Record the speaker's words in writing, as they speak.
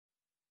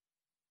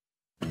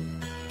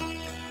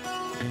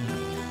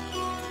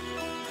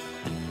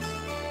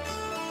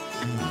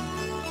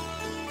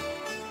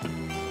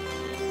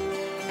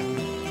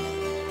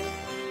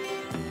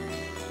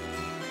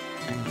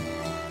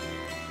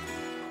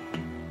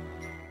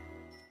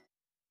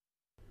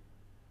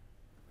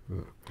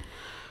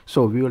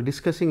So, we were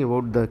discussing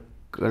about the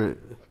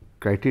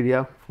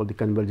criteria for the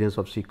convergence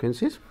of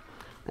sequences,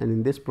 and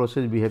in this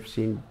process we have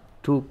seen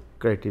two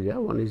criteria.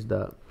 One is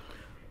the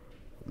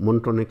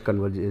monotonic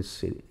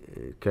convergence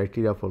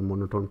criteria for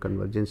monotone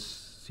convergence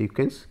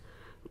sequence,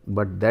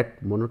 but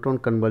that monotone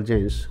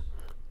convergence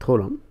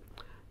theorem,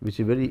 which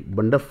is a very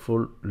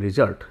wonderful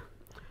result,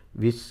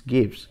 which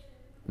gives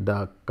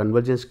the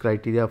convergence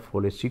criteria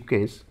for a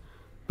sequence,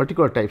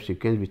 particular type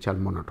sequence which are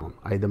monotone,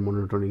 either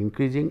monotone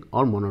increasing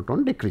or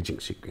monotone decreasing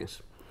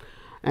sequence.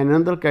 And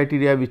another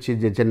criteria which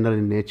is general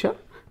in nature,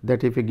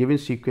 that if a given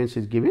sequence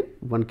is given,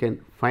 one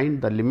can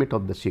find the limit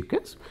of the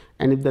sequence,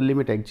 and if the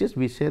limit exists,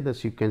 we say the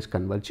sequence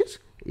converges.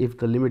 If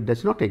the limit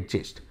does not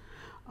exist,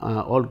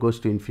 all goes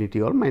to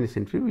infinity or minus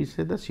infinity, we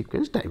say the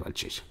sequence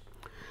diverges.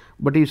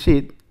 But you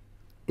see,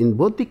 in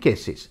both the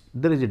cases,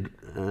 there is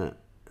a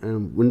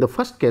in the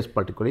first case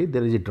particularly,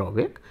 there is a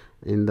drawback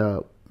in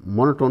the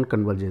monotone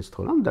convergence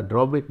theorem.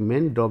 The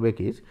main drawback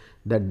is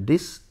that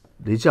this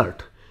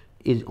result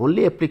is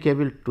only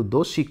applicable to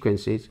those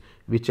sequences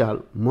which are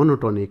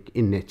monotonic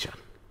in nature,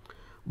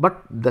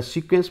 but the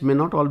sequence may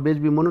not always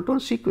be monotone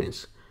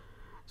sequence.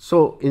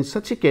 So, in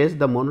such a case,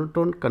 the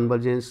monotone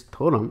convergence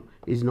theorem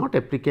is not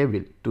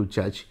applicable to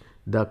judge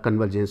the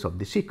convergence of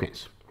the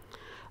sequence.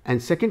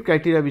 And second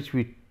criteria which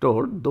we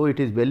told, though it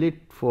is valid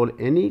for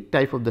any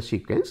type of the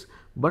sequence,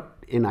 but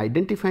in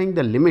identifying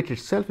the limit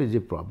itself is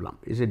a problem,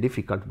 is a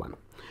difficult one.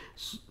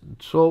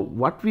 So,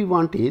 what we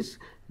want is,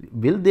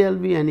 will there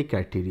be any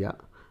criteria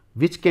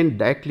which can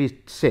directly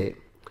say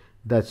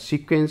the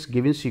sequence,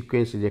 given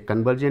sequence is a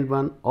convergent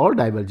one or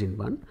divergent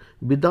one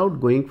without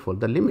going for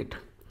the limit,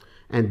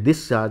 and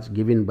this is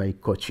given by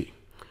Cauchy,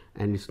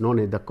 and it is known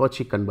as the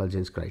Cauchy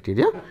convergence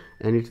criteria,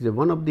 and it is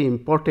one of the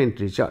important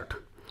result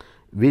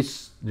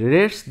which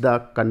relates the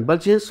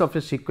convergence of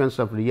a sequence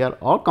of real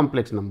or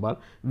complex number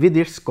with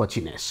its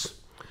Cauchiness.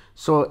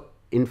 So,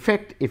 in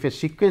fact, if a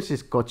sequence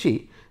is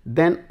Cauchy,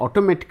 then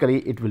automatically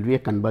it will be a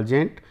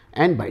convergent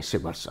and vice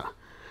versa.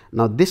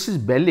 Now, this is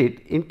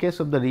valid in case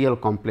of the real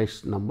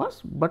complex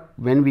numbers, but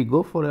when we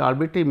go for an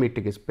arbitrary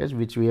metric space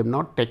which we have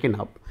not taken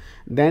up,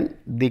 then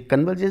the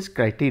convergence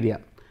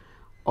criteria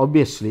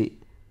obviously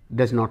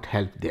does not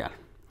help there.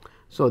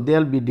 So, they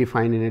will be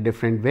defined in a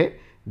different way,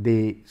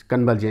 the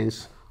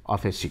convergence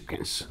of a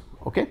sequence.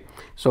 Okay.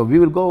 So, we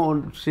will go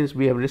on, since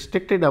we have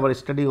restricted our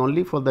study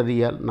only for the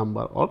real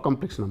number or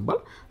complex number.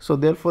 So,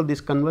 therefore, this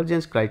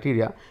convergence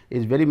criteria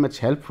is very much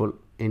helpful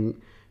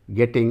in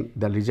getting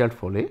the result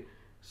for a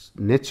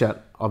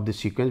nature of the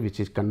sequence which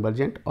is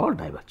convergent or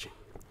divergent.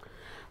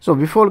 So,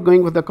 before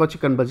going with the Cauchy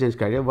convergence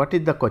criteria, what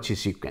is the Cauchy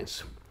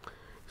sequence?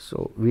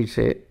 So, we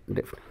say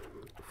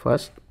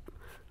first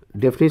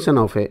definition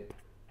of a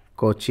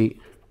Cauchy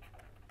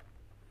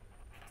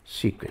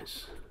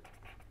sequence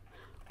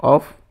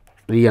of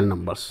real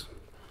numbers.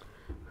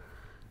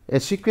 A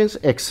sequence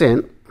x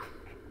n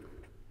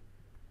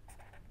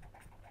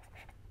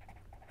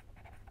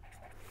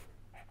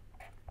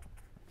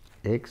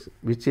x,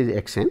 which is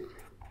x n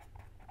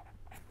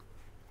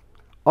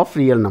of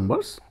real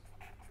numbers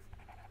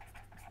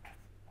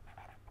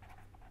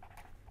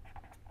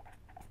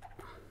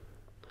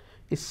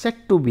is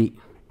said to be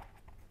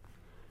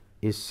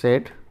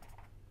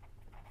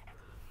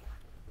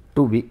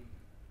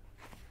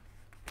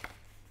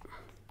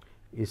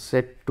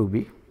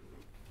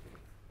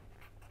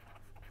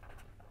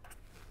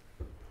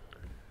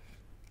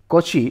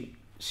Cauchy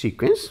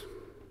sequence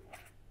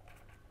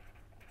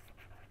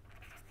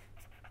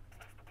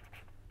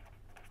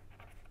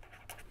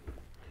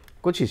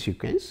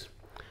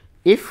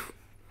if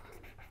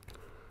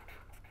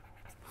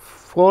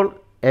for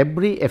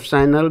every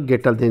epsilon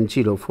greater than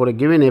 0, for a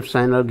given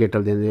epsilon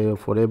greater than 0,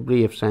 for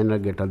every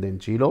epsilon greater than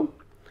 0,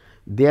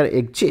 there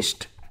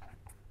exists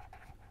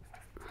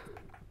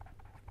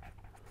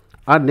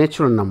a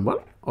natural number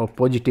or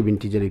positive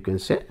integer, you can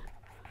say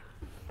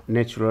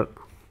natural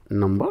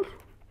number,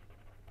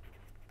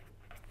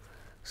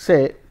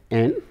 say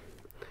n,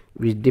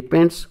 which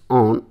depends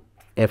on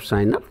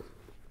epsilon,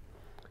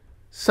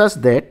 such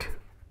that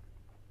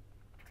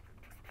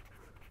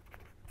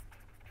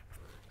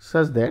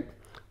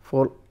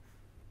for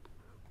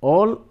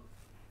all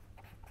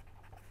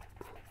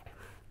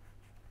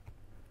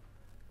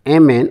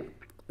m n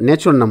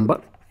natural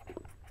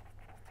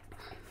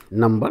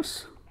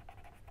numbers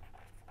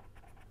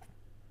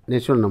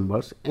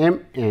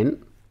m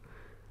n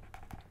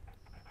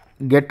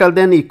greater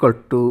than equal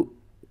to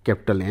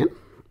capital N,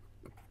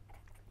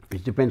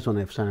 which depends on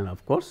epsilon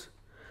of course,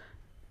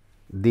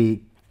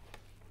 the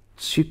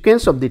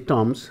sequence of the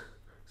terms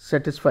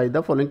satisfy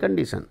the following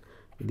condition.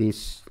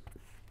 These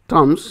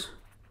terms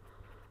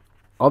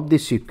of the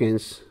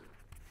sequence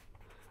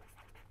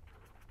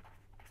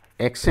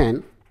x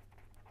n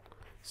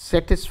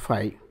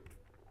satisfy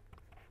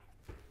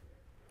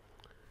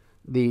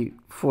the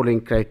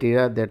following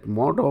criteria, that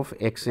mod of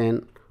x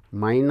n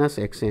minus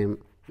x m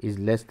is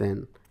less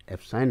than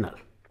epsilon.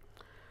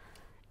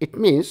 It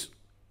means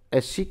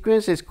a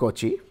sequence is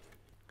Cauchy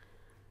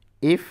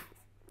if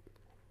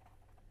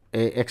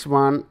a x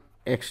 1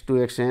 x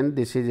to x n,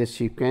 this is a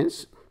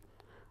sequence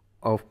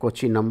of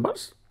Cauchy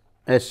numbers,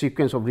 a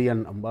sequence of real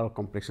number or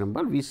complex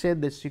number. We say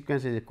this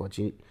sequence is a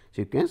Cauchy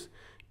sequence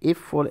if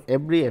for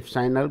every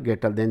epsilon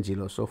greater than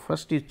 0. So,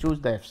 first you choose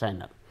the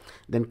epsilon,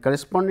 then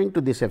corresponding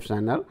to this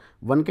epsilon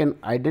one can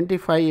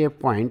identify a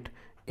point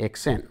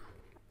x n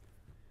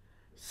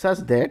such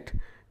that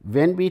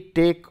when we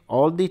take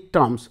all the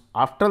terms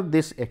after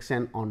this x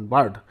n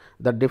onward,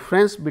 the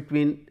difference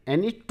between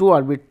any two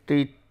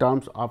arbitrary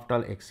terms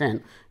after x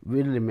n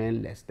will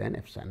remain less than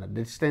epsilon. The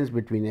distance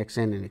between x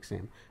n and x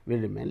m will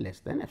remain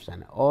less than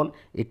epsilon. All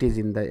it is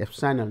in the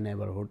epsilon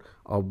neighborhood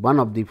of one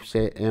of the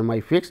say m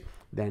I fixed,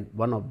 then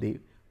one of the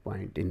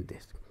point in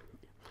this.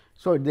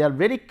 So, they are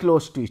very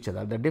close to each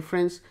other. The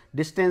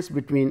distance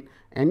between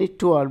any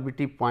two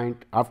arbitrary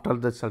point after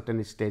the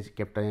certain stage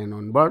capital N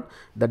onward,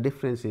 the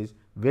difference is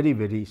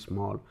very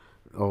small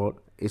or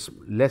is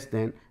less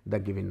than the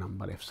given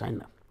number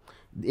epsilon.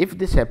 If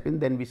this happens,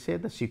 then we say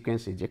the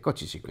sequence is a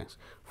Cauchy sequence.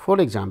 For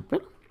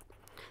example,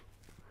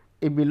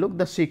 if we look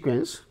the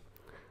sequence,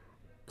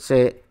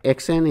 say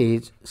x n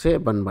is say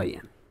 1 by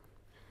n,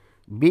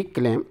 we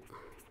claim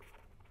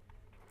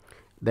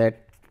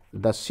that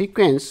the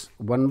sequence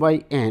 1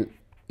 by n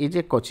is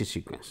a Cauchy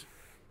sequence.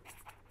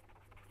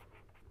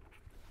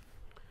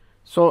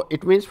 So,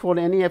 it means for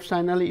any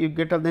epsilon you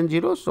greater than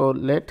 0. So,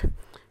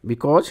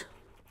 because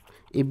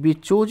if we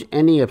choose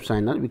any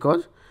epsilon,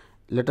 because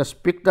let us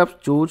pick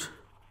up choose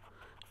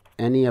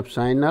any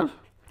epsilon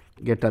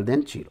greater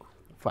than 0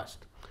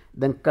 first,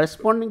 then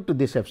corresponding to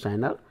this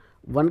epsilon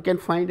one can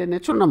find a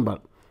natural number,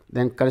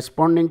 then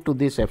corresponding to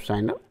this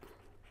epsilon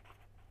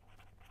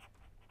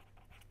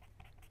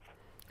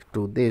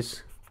to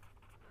this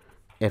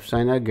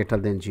epsilon greater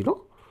than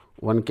 0,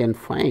 one can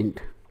find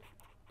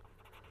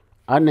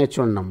a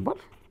natural number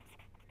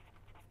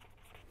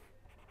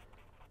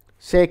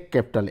say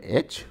capital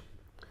H,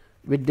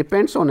 which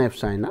depends on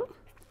epsilon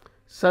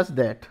such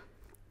that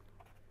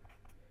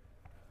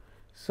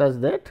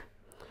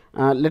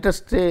let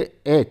us say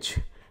H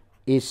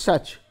is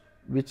such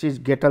which is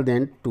greater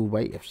than 2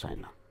 by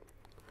epsilon.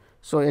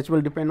 So, H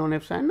will depend on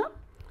epsilon,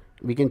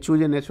 we can choose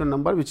a natural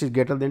number which is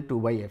greater than 2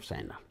 by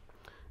epsilon.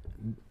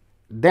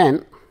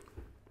 Then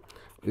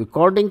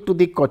according to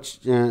the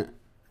Cauchy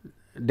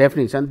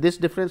definition, this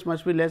difference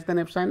must be less than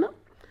epsilon.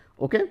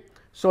 Okay.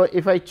 So,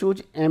 if I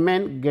choose m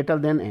n greater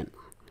than n,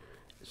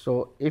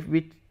 so if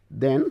we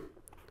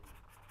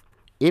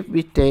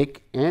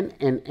take n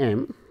and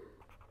m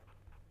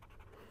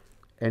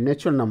a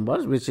natural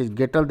numbers which is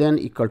greater than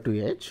equal to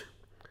h,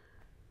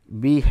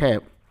 we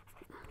have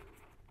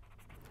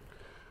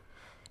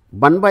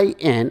 1 by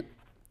n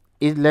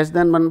is less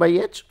than 1 by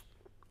h,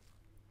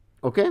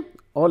 okay,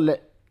 or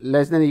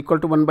less than equal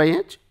to 1 by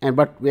h, and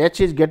but h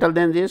is greater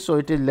than this. So,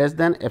 it is less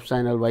than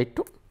epsilon by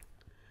 2.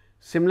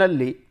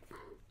 Similarly,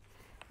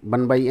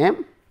 1 by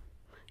m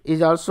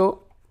is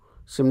also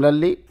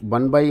similarly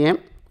 1 by m,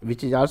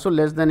 which is also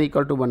less than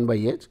equal to 1 by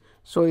h.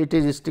 So, it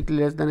is strictly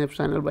less than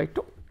epsilon by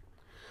 2.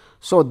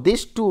 So,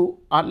 these two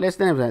are less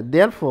than epsilon.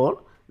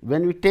 Therefore,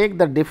 when we take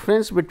the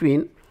difference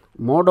between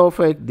mod of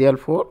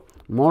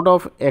mod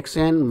of x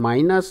n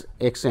minus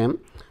x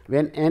m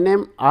when n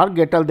m are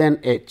greater than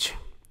h,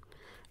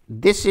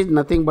 this is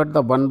nothing but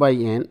the 1 by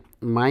n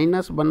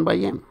minus 1 by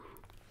m,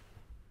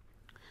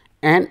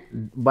 and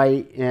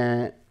by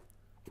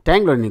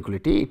triangular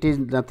inequality it is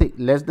nothing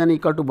less than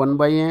equal to 1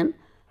 by n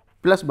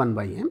plus 1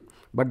 by m,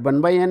 but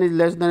 1 by n is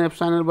less than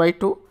epsilon by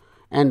 2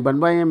 and 1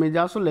 by m is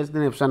also less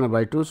than epsilon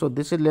by 2. So,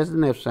 this is less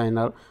than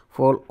epsilon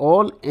for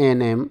all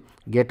n m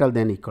greater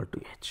than equal to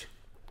h.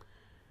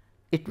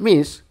 It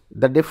means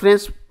the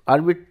difference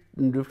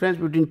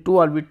between two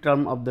arbitrary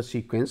term of the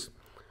sequence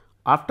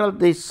after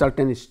this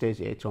certain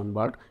stage h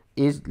onward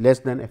is less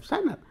than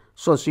epsilon.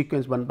 So,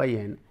 sequence 1 by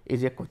n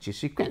is a Cauchy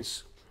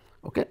sequence.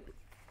 Okay.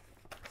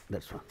 That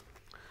is one.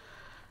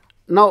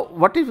 Now,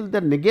 what is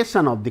the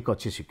negation of the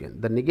Cauchy sequence?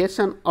 The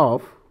negation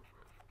of,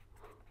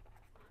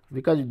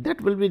 because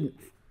that will be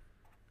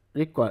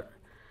required,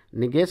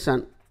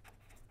 negation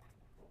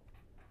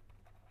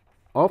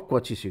of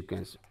Cauchy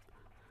sequence.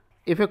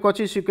 If a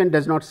Cauchy sequence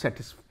does not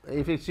satisfy,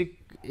 if a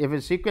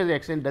sequence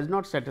x n does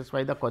not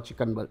satisfy the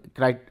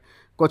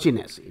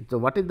Cauchiness. So,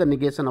 what is the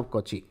negation of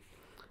Cauchy?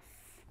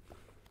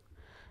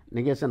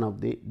 Negation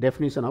of the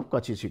definition of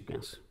Cauchy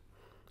sequence.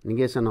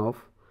 Negation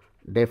of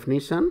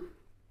definition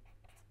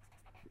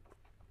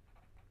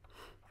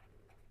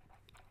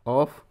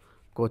of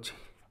Cauchy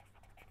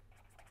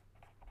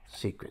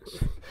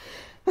sequence.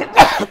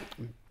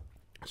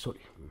 Sorry,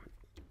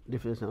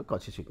 definition of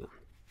Cauchy sequence.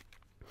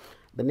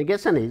 The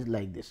negation is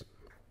like this.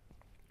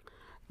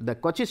 The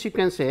Cauchy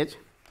sequence says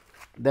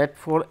that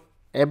for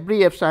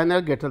every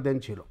epsilon greater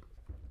than 0.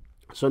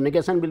 So,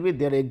 negation will be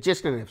there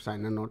exists an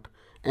epsilon naught,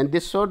 and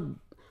this should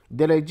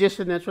there exists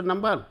a natural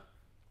number.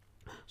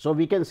 So,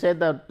 we can say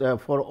that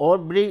for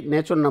every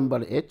natural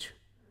number h,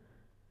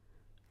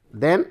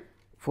 then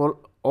for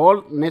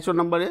all natural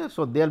number h,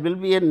 so there will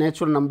be a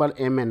natural number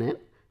m and n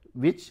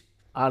which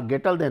are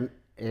greater than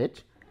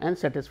h and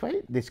satisfy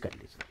this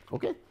condition.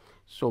 Okay.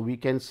 So, we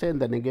can say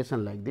the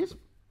negation like this: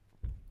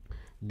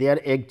 there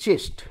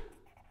exists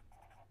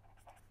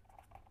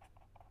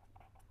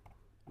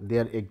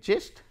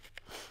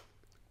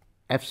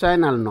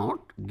epsilon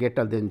naught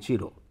greater than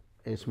 0,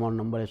 a small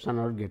number epsilon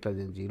naught greater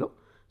than 0,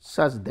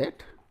 such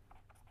that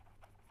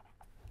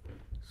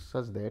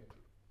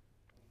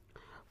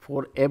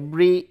for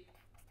every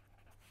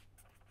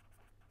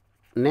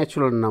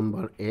natural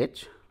number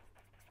h,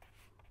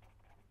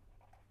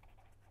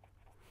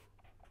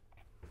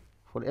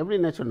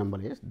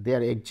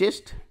 there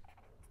exists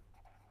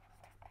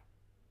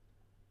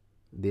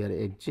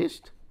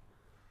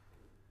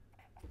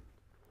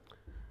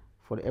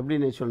for every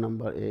natural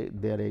number a,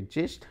 there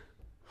exists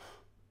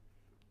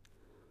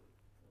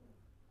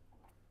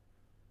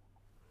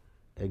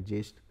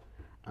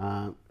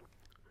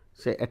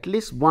say at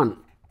least one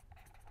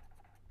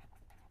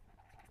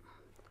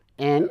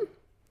n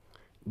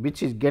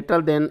which is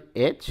greater than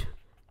h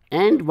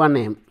and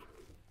 1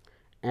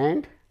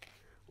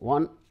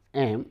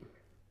 m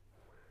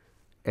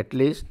at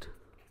least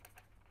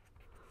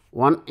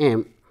 1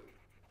 m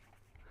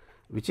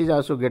which is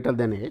also greater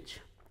than h,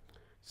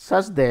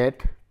 such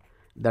that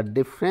the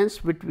difference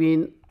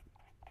between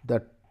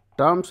the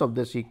terms of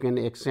the sequence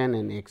x n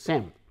and x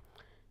m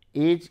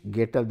is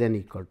greater than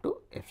equal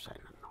to epsilon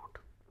naught.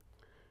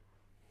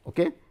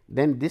 Okay.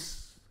 Then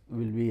this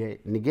will be a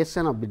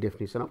negation of the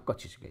definition of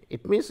Cauchy sequence.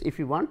 It means, if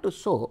you want to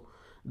show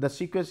the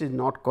sequence is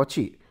not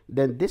Cauchy,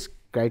 then this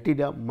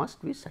criteria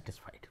must be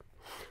satisfied.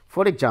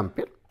 For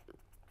example,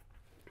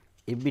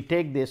 if we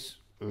take this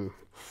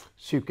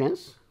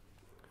sequence,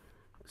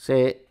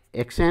 say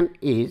x n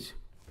is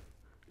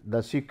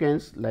the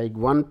sequence like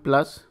 1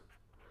 plus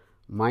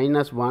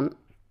minus 1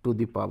 to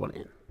the power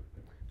n,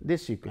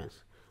 this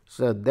sequence.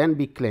 So, then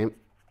we claim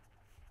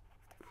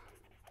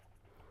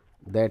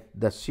that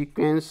the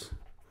sequence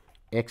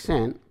x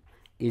n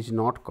is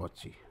not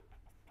Cauchy.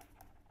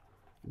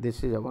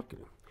 This is our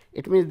claim.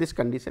 It means this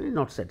condition is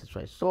not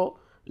satisfied. So,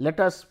 let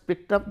us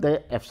pick up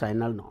the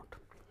epsilon naught.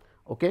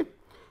 Okay.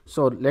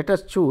 So, let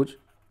us choose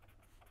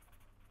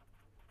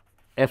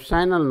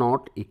epsilon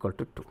naught equal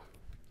to 2.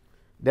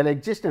 There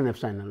exists an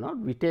epsilon naught,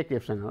 we take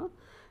epsilon naught.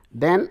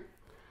 Then,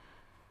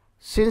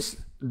 since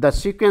the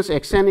sequence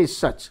x n is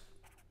such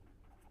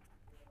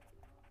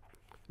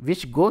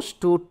which goes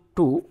to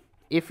 2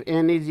 if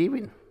n is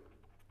even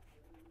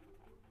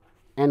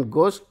and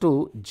goes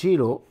to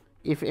 0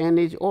 if n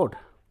is odd.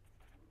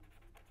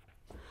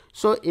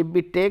 So, if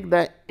we take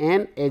the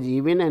n as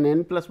even and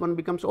n plus 1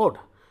 becomes odd.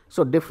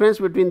 So, difference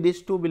between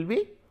these two will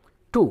be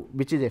 2,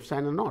 which is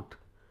epsilon naught.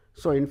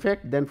 So, in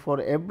fact, then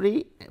for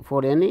any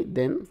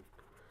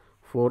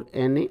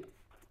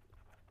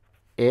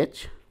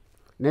h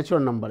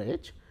natural number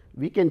h,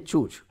 we can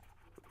choose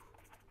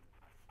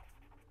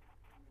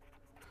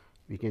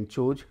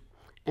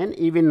an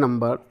even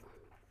number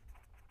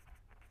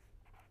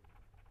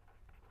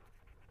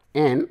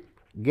n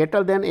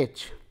greater than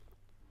h,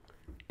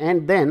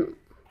 and then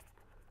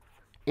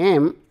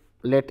m,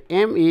 let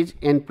m is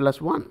n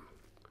plus 1,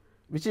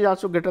 which is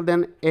also greater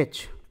than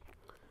h.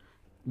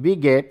 We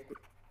get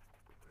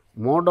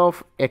mod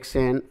of x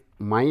n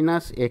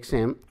minus x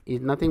m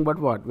is nothing but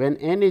what? When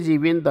n is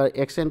even, the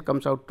x n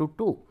comes out to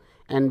 2,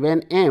 and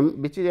when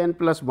m, which is n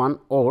plus 1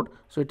 odd,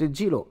 so it is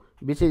 0,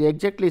 which is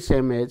exactly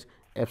same as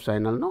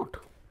epsilon naught.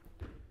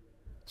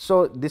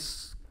 So,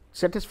 this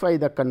satisfies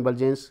the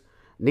convergence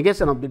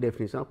negation of the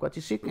definition of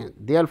Cauchy sequence.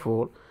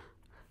 Therefore,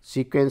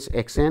 sequence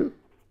x n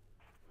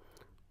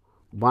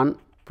 1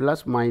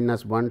 plus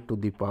minus 1 to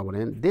the power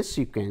n, this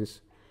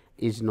sequence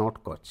is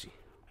not Cauchy.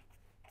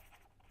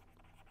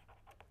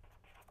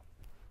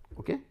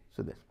 Okay.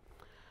 So,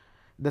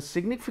 the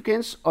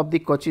significance of the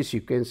Cauchy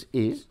sequence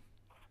is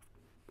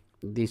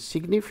the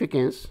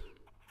significance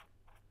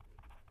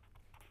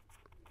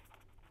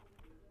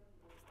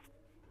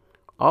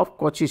of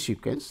Cauchy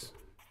sequence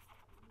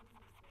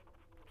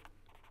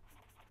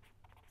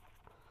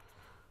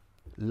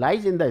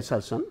lies in the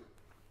assertion,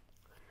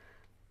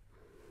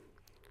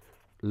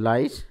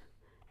 lies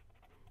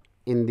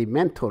in the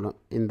main theorem,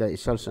 in the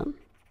assertion.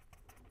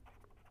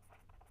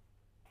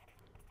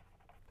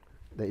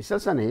 The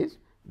assertion is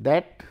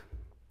that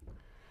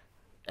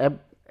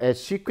a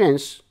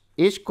sequence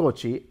is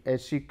Cauchy, a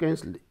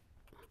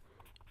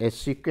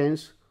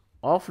sequence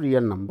of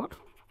real number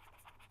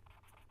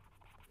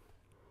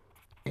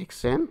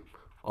x n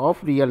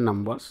of real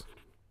numbers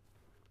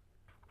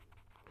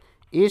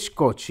is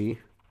Cauchy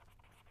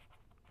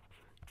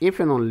if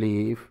and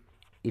only if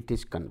it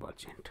is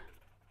convergent.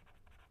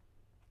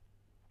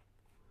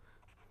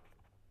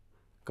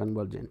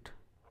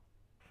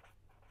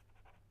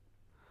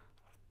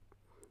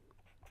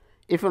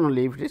 If and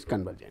only if it is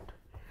convergent.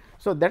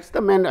 So, that is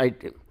the main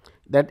item,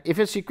 that if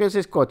a sequence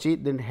is Cauchy,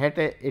 then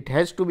it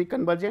has to be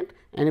convergent,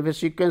 and if a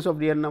sequence of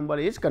real number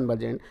is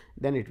convergent,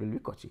 then it will be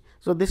Cauchy.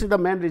 So, this is the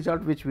main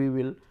result which we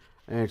will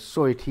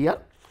show it here,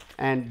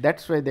 and that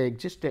is why the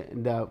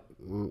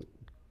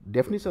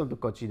definition of the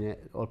Cauchy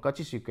or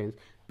Cauchy sequence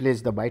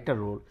plays the vital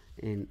role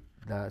in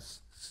the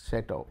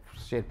set of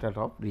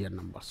real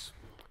numbers,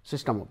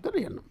 system of the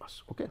real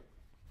numbers. Okay.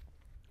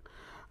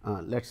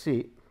 Let us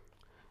see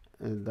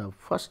the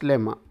first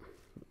lemma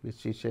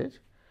which he says,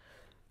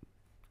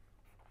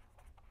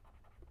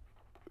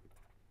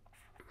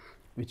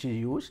 which is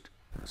used,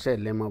 say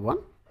lemma 1.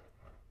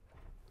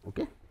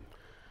 Okay.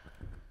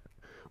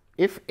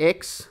 If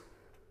x,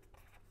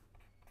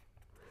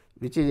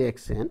 which is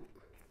x n,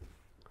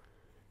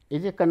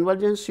 is a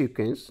convergence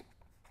sequence,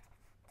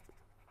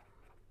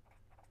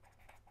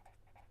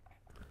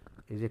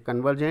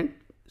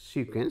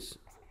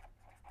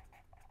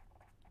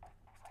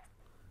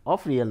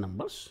 of real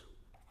numbers,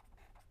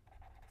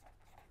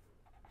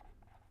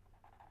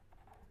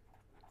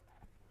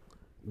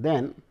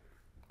 then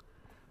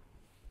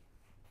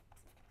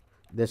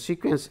the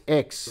sequence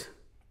x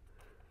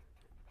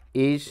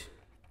is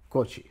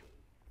Cauchy,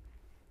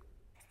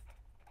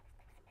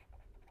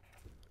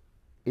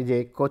 is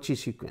a Cauchy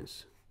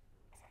sequence.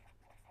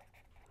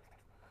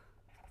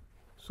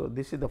 So,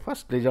 this is the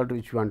first result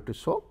which we want to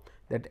show,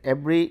 that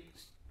every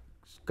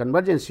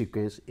convergence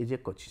sequence is a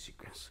Cauchy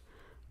sequence.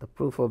 The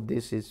proof of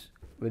this is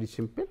very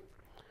simple.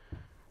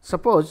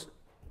 Suppose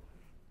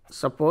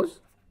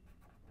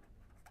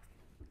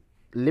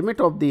limit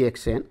of the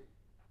x n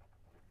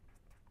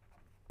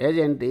as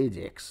n is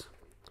x,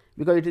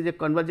 because it is a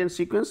convergence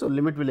sequence. So,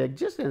 limit will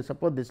exist, and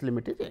suppose this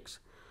limit is x.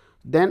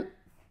 Then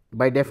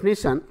by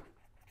definition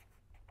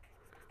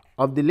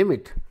of the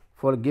limit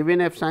for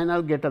given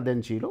epsilon greater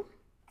than 0,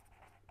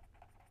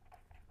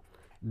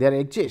 there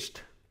is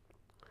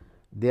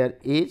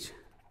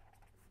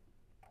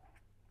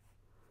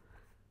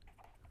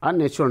a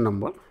natural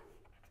number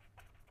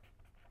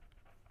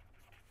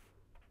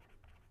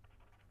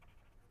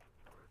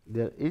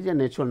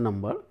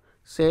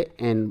say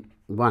n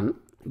 1,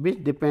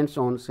 which depends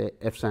on say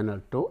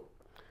epsilon 2,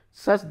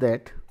 such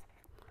that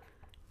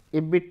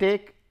if we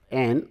take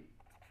n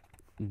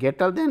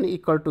greater than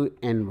equal to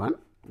n 1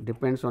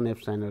 depends on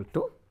epsilon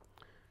 2,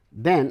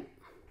 then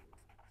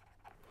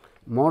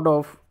mod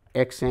of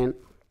x n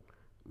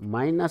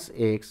minus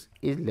x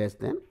is less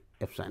than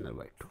epsilon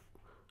by 2,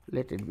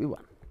 let it be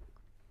 1.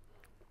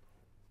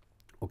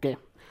 Okay.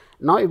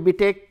 Now, if we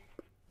take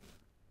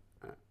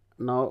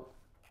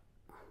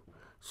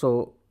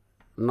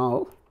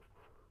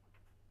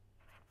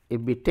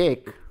if we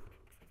take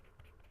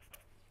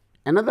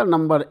another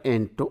number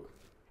n 2,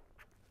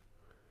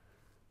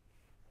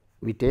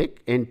 we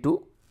take n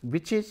 2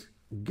 which is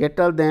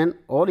greater than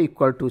or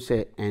equal to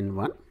say n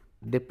 1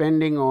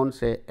 depending on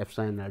say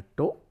epsilon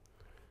 2,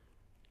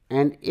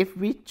 and if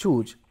we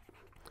choose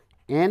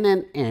n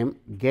and m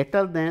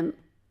greater than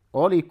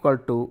or equal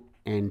to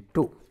n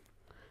 2,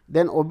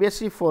 then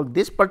obviously for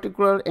this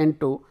particular n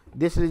 2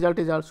 this result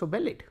is also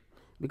valid,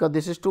 because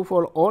this is true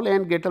for all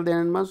n greater than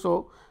n 1.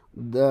 So,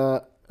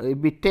 if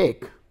we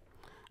take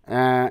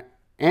n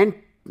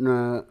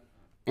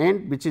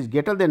which is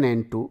greater than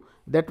n 2,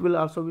 that will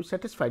also be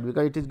satisfied,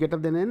 because it is greater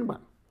than n 1.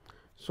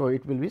 So,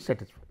 it will be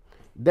satisfied.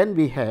 Then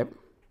we have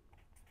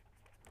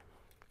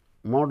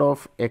mod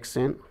of x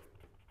n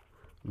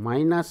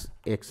minus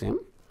x m,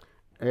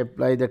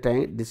 apply the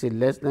time this is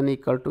less than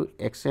equal to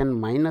x n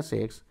minus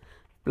x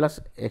plus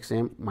x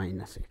m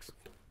minus x.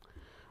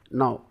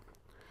 Now,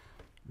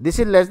 this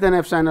is less than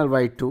epsilon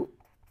by 2,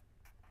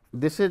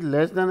 this is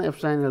less than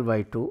epsilon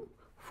by 2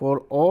 for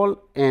all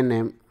n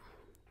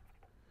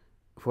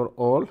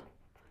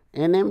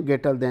m,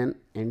 greater than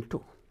n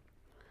 2.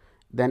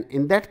 Then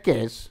in that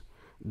case,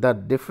 the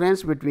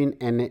difference between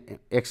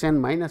x n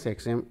minus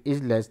x m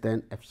is less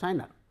than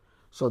epsilon.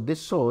 So,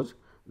 this shows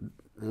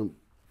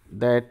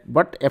that,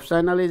 but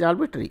epsilon is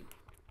arbitrary,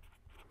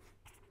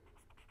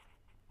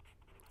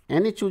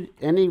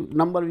 any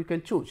number we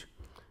can choose.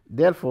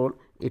 Therefore,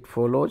 it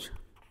follows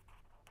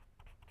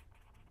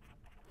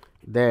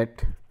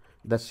that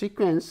the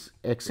sequence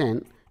x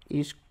n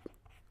is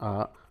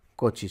a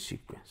Cauchy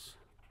sequence,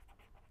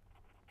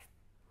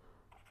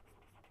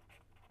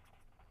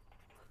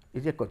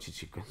 is a Cauchy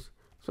sequence.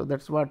 So,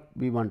 that is what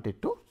we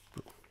wanted to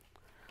prove.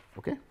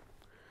 Okay.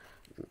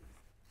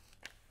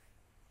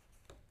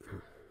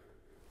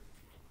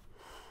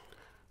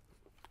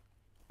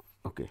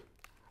 Okay.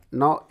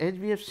 Now, as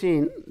we have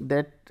seen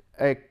that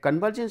a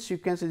convergence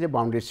sequence is a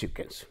bounded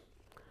sequence,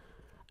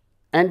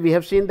 and we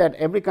have seen that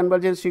every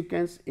convergence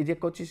sequence is a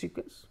Cauchy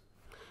sequence.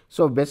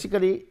 So,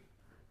 basically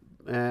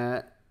that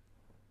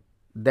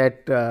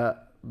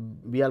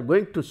we are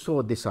going to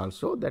show this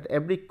also, that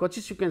every Cauchy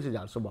sequence is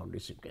also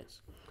bounded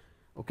sequence.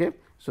 Okay.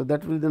 So,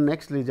 that will the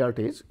next result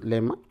is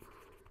lemma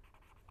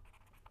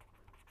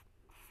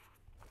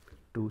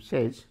 2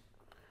 says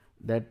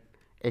that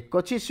a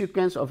Cauchy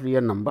sequence of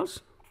real numbers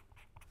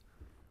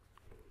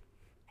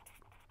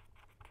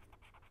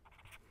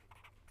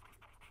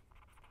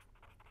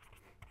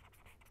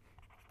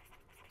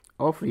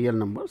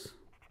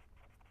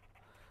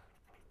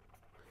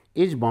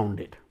is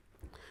bounded.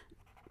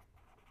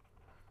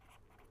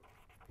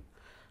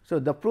 So,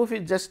 the proof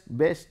is just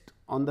based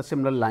on the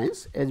similar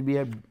lines as we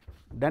have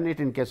done it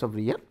in case of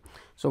real.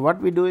 So,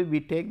 what we do is we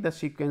take the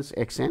sequence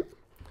x n,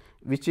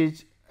 which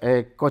is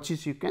a Cauchy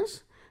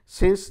sequence.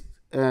 Since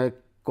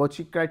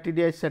Cauchy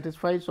criteria is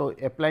satisfied. So,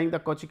 applying the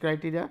Cauchy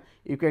criteria,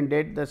 you can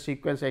get the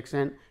sequence x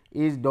n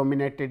is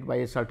dominated by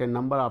a certain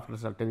number after a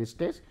certain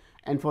stage,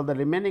 and for the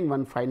remaining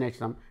one finite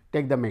sum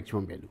take the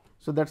maximum value.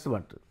 So, that is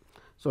what.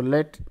 So,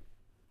 let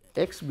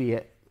x be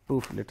a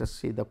proof. Let us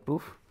see the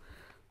proof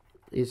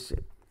is.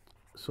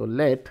 So,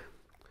 let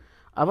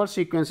our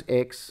sequence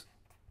x,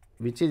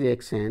 which is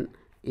x n,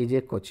 is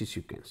a Cauchy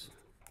sequence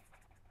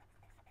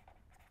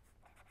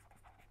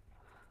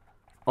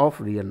of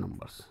real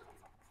numbers.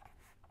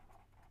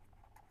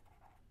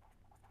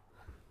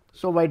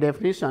 So, by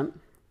definition,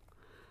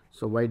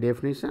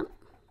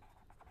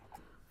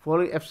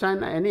 for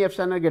epsilon, any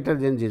epsilon greater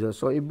than 0.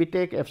 So, if we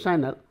take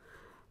epsilon,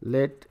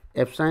 let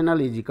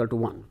epsilon is equal to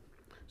 1.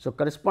 So,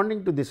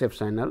 corresponding to this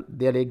epsilon,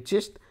 there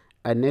exists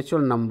a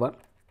natural number.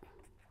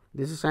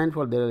 This is sign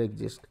for there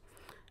exists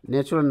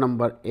natural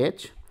number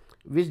h,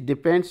 which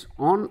depends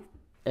on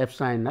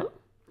epsilon.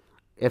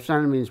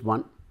 Epsilon means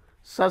 1,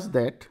 such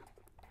that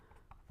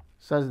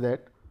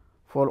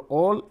for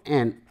all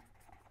n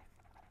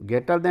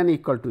greater than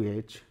equal to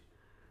h,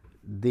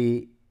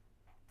 the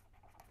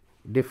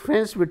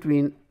difference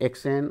between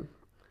x n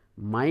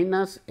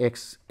minus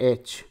x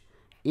h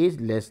is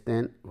less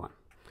than 1,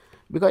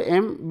 because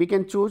m we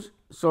can choose.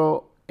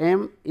 So,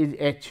 m is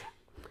h.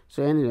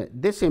 So, anyway,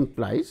 this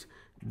implies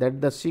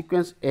that the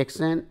sequence x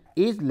n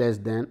is less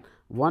than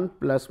 1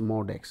 plus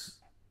mod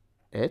x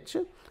h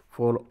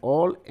for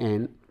all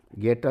n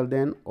greater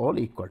than or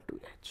equal to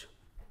h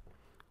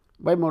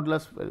by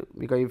modulus,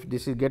 because if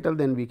this is greater,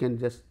 then we can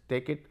just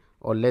take it,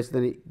 or less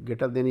than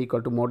greater than equal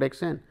to mod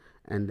x n,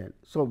 and then.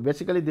 So,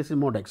 basically this is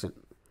mod x n.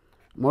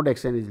 Mod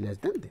x n is less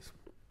than this.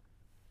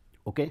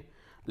 Okay.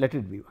 Let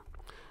it be 1,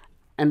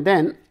 and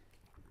then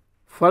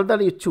further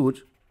you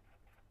choose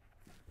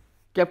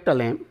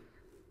capital M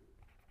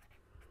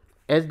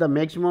as the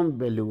maximum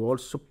value or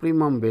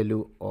supremum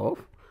value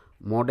of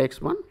mod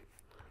x 1,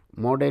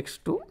 mod x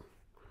 2,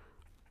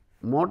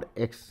 mod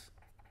x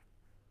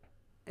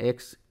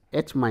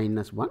h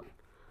minus 1,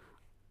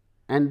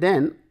 and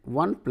then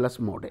 1 plus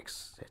mod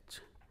x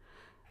h.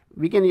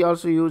 We can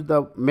also use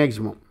the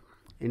maximum.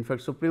 In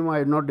fact, supremum I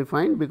have not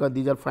defined, because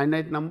these are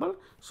finite number.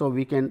 So,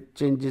 we can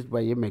change this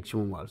by a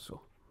maximum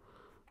also,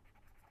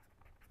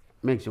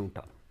 maximum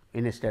term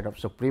instead of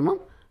supremum,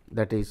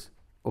 that is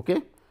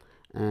okay.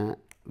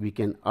 We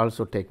can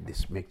also take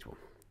this maximum.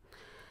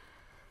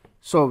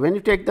 So, when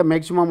you take the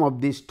maximum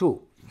of these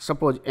two,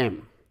 suppose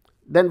m,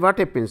 then what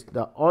happens?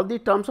 All the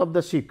terms of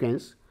the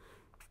sequence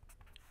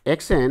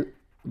x n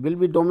will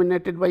be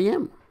dominated by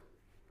m,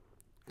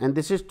 and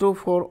this is true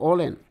for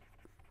all n.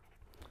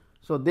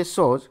 So, this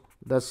shows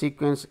the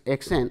sequence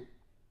x n,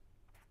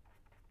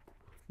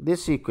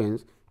 this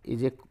sequence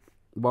is a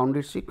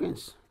bounded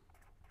sequence.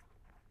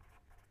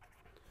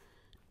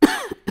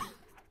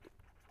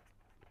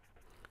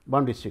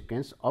 Bounded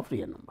sequence of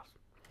real numbers.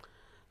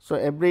 So,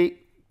 every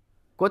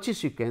Cauchy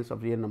sequence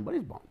of real number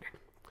is bounded.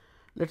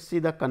 Let us see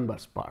the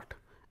converse part,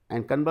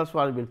 and converse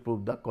part will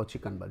prove the Cauchy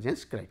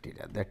convergence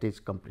criteria, that is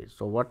complete.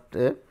 So, what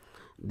the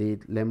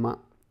lemma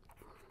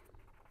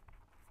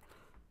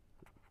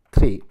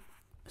 3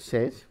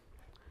 says,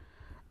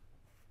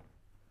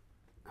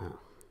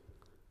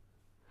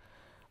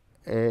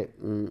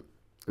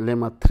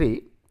 lemma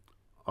 3,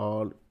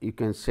 or you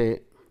can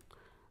say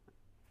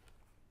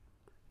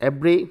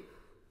every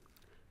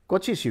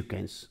Cauchy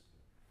sequence,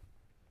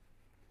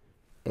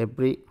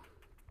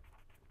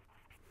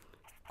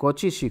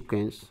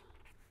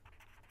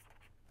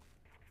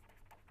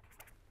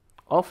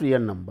 of real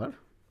number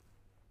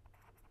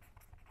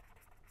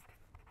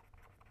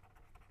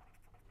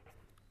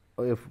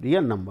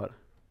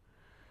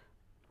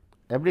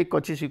every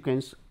Cauchy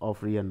sequence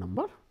of real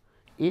number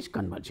is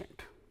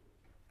convergent.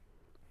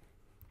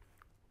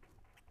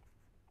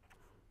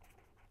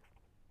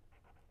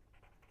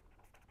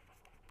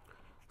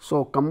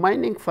 So,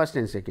 combining first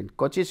and second,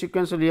 Cauchy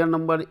sequence of real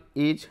number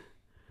is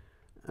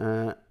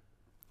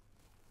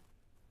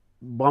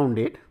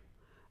bounded,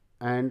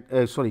 and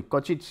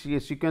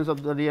Cauchy sequence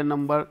of the real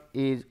number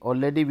is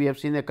already we have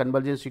seen a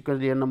convergence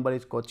sequence real number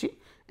is Cauchy,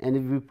 and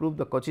if we prove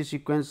the Cauchy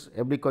sequence,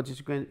 every Cauchy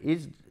sequence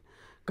is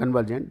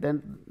convergent,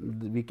 then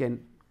we can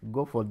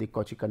go for the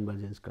Cauchy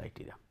convergence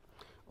criteria.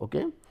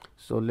 Okay.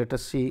 So, let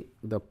us see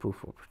the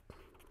proof of it.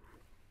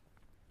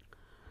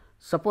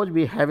 Suppose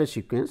we have a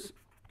sequence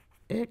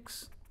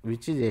x,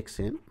 which is x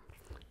n,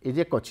 is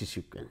a Cauchy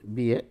sequence,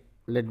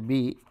 let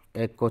be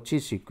a Cauchy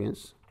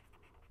sequence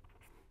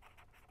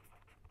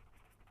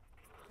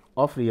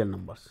of real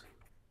numbers,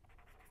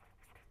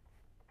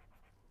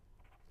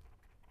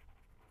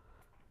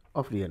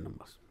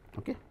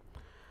 Okay.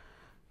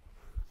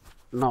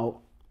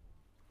 Now,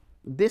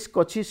 this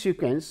Cauchy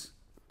sequence,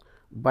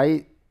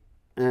 by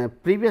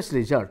previous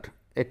result,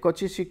 a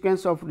Cauchy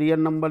sequence of real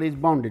number is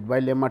bounded by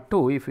lemma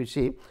 2. If you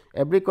see,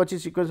 every Cauchy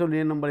sequence of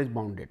real number is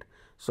bounded.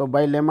 So,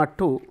 by lemma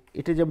 2,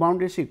 it is a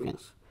bounded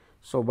sequence.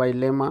 So, by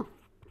lemma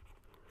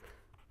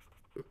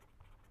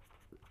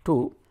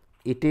 2,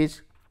 it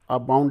is a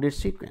bounded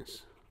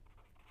sequence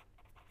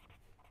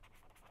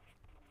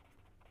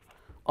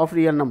of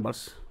real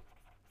numbers.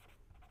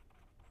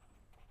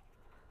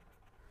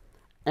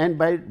 And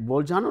by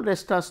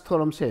Bolzano-Weierstrass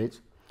theorem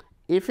says,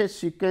 if a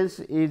sequence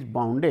is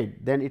bounded,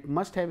 then it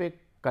must have a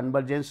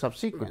convergence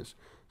subsequence.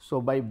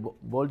 So, by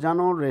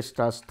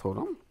Bolzano-Weierstrass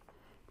theorem,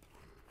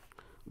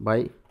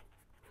 by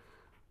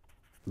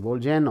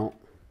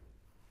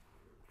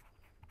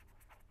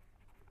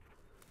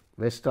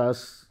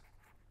Bolzano-Weierstrass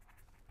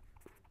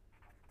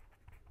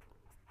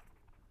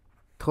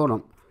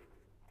theorem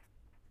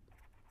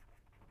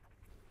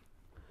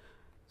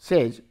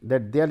says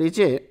that there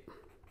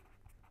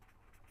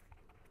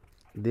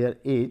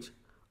is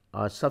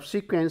a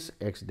subsequence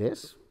x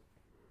dash,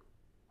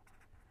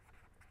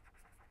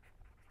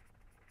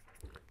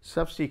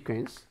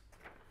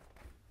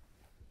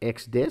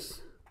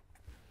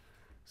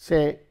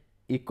 say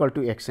equal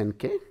to x n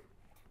k,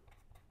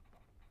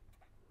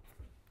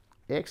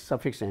 x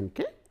suffix n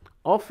k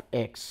of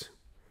x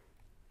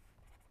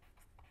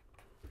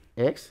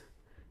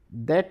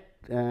that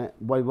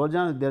by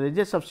Bolzano there is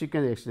a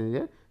subsequent x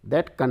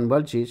that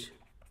converges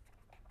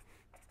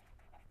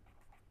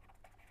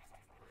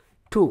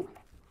to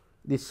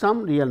the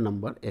some real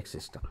number x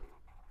star,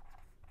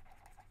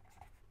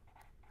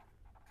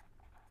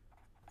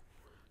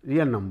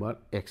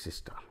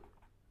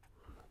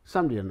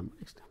 some real number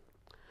x star.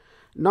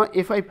 Now,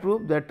 if I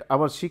prove that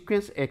our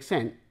sequence x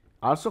n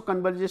also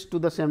converges to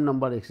the same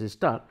number x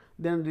star,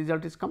 then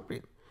result is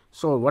complete.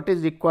 So, what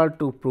is required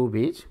to prove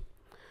is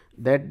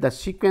that the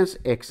sequence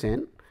x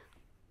n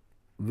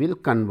will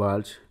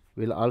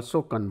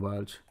also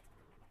converge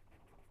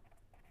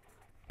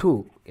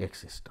to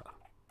x star.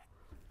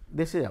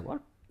 This is our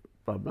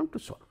problem to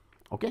solve.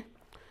 Okay.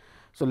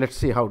 So, let us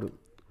see how to.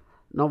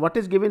 Now, what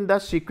is given? The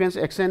sequence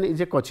x n is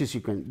a Cauchy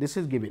sequence. This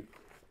is given.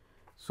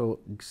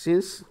 So,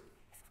 since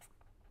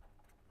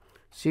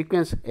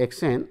sequence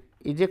x n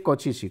is a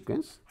Cauchy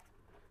sequence,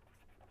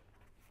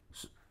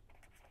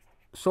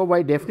 so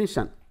by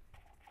definition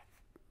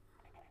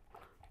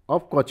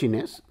of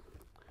Cauchiness,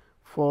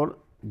 for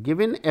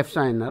given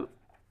epsilon r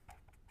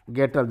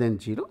greater than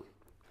 0,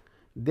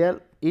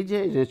 there is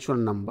a natural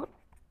number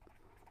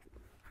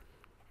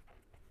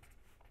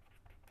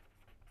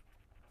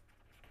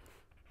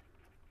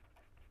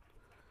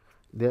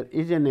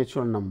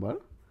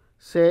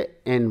say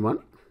n 1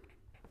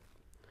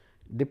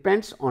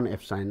 depends on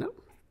epsilon r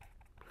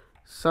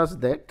such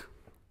that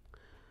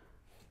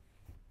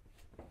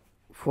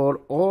for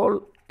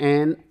all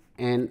n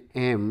and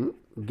m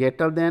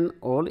greater than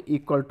or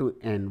equal to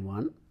n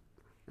 1,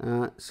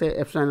 say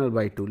epsilon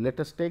by 2. Let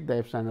us take the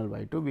epsilon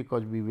by 2,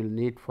 because we will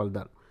need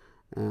further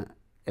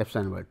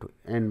epsilon by 2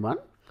 n 1.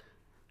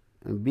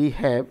 We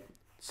have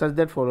such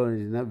that for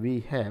original we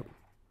have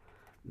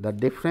the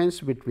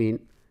difference between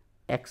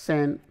x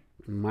n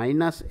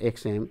minus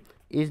x m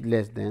is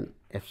less than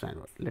epsilon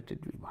 1. Let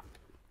it be 1.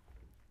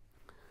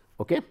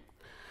 Okay.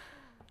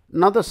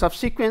 Now, the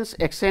subsequence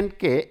x n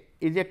k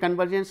is a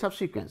convergent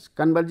subsequence,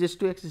 converges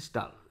to x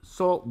star.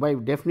 So, by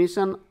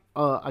definition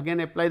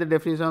again apply the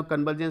definition of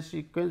convergence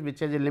sequence,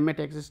 which has a limit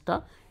x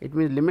star. It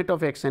means limit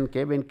of x n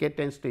k when k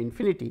tends to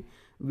infinity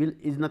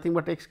is nothing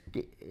but x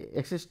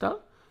star.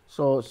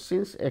 So,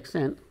 since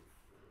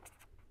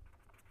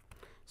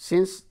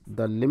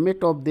the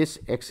limit of this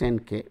x n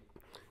k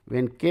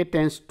when k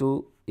tends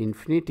to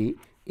infinity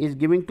is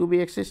given to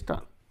be x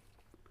star.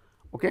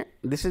 Okay.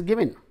 This is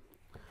given,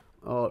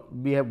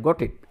 we have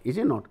got it, is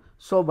it not?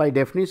 So, by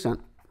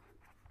definition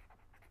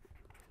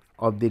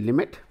of the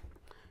limit,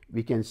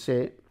 we can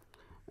say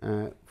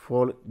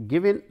for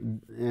given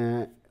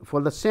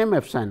for the same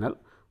epsilon,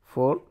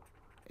 for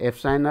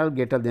epsilon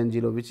greater than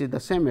 0, which is the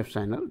same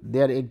epsilon,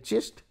 there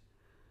exists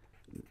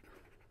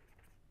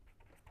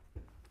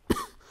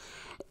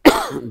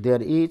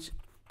there is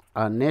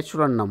a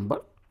natural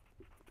number,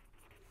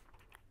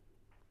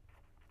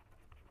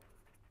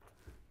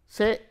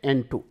 say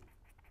n 2,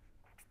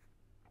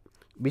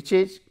 which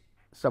is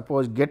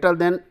suppose greater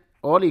than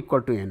or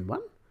equal to n 1,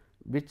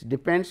 which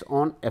depends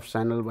on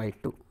epsilon by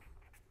 2,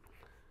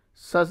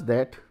 such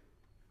that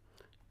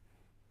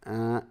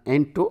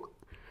n 2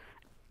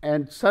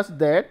 and such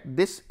that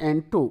this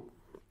n 2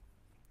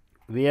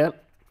 where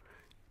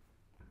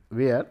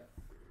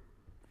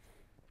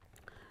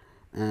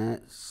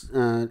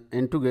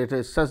n 2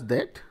 greater such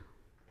that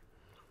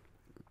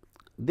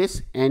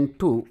this n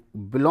 2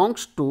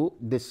 belongs to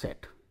this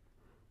set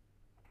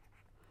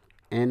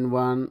n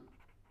 1,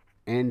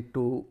 n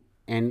 2,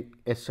 n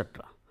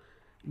etcetera.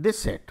 This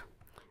set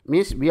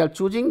means we are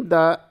choosing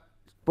the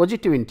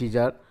positive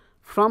integer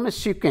from a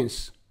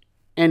sequence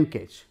n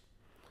case.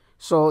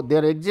 So,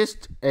 there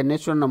exists a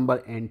natural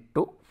number n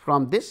 2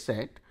 from this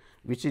set,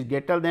 which is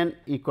greater than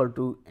equal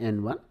to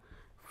n 1,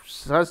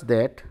 such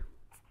that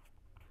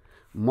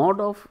mod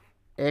of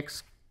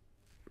x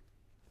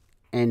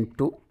n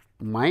 2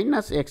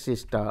 minus x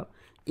star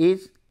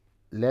is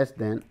less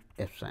than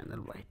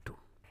epsilon by 2,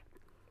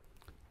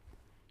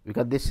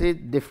 because this is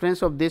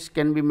difference of this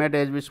can be made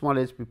as small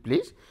as we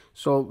please.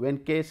 So, when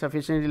k is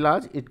sufficiently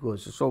large, it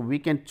goes. So, we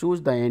can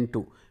choose the n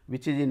 2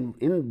 which is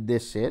in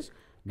this says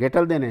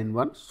greater than n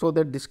 1, so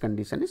that this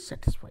condition is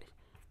satisfied.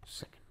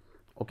 Second.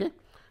 Okay.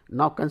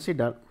 Now,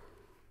 consider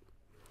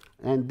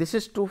and this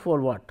is true for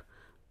what?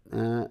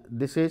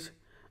 This is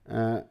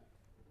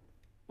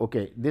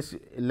okay, this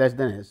less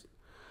than s.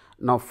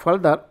 Now,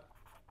 further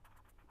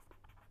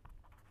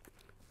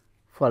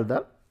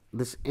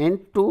this n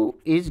 2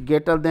 is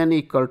greater than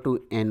equal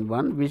to n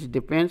 1, which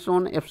depends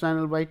on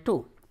epsilon by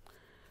 2.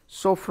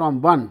 So,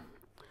 from 1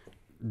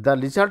 the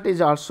result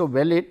is also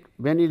valid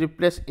when you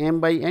replace m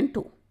by n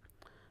 2.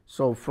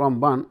 So, from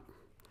 1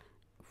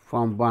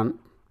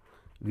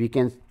 we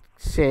can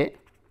say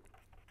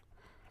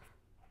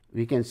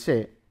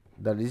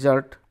the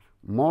result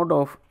mod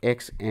of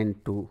x n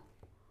 2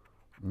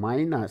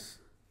 minus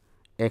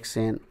x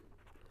n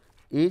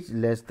is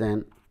less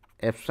than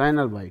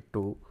epsilon by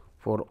 2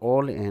 for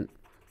all n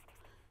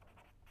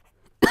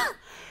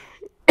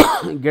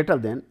greater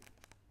than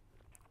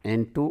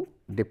n 2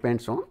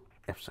 depends on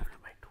epsilon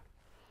by 2,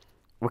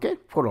 okay,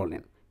 for all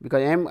n,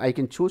 because m I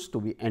can choose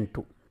to be n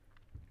 2.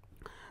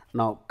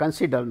 Now,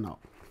 consider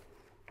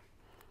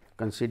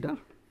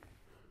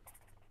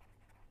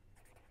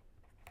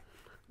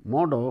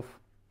mod of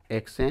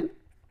x n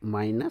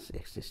minus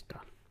x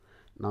star.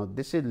 Now,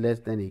 this is less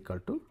than equal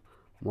to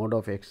mod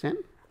of x n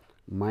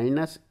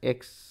minus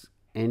x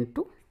n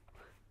 2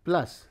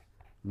 plus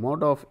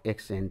mod of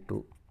x n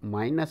 2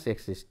 minus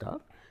x star,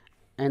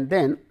 and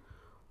then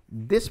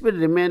this will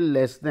remain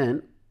less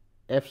than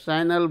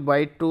epsilon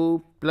by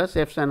 2 plus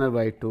epsilon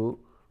by 2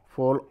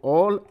 for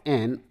all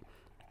n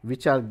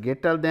which are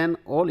greater than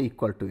or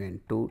equal to n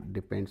 2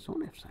 depends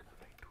on epsilon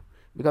by 2,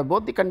 because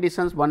both the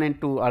conditions 1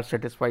 and 2 are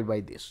satisfied by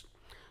this.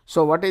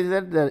 So, what is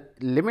that? The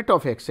limit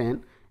of x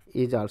n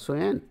is also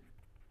n,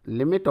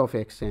 limit of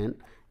x n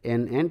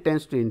and n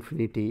tends to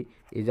infinity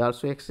is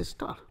also x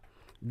star.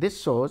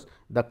 This shows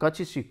the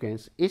Cauchy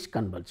sequence is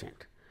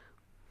convergent,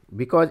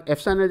 because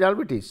epsilon is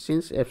arbitrary,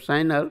 since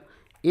epsilon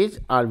is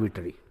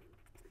arbitrary.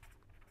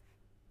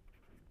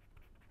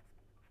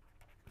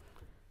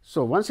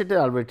 So, once it is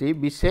arbitrary,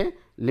 we say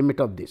limit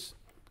of this.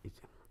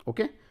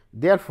 Okay.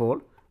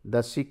 Therefore,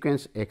 the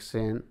sequence x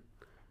n,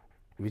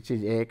 which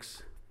is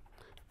x,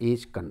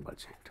 is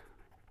convergent.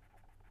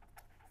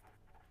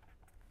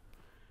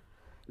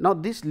 Now,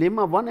 this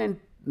lemma 1 and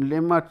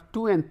lemma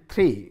 2 and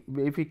 3,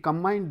 if we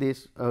combine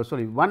this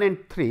 1 and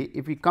 3,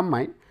 if we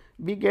combine,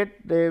 we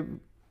get the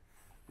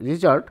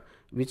result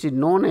which is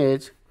known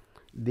as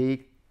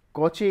the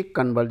Cauchy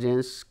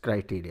convergence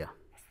criteria.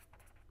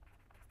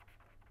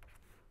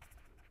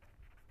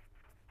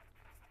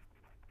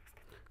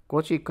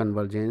 Cauchy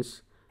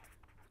convergence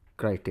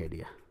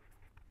criteria,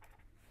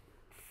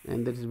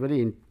 and that is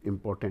very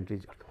important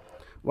result.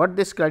 What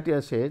this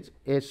criteria says,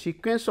 a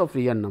sequence of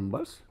real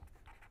numbers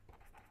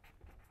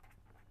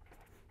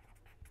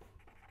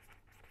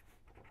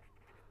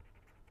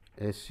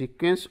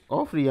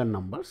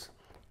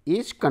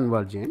is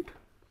convergent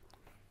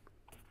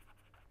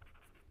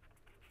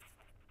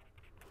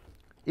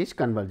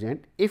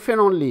if and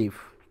only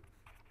if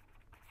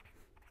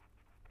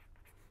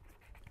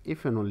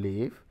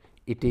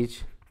it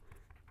is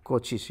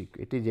Cauchy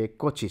sequence, it is a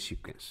Cauchy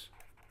sequence.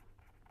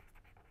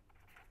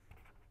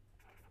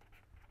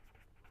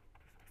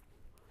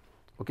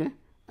 Okay,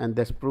 and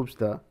this proves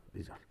the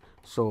result.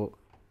 So,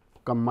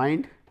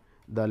 combined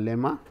the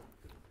lemma,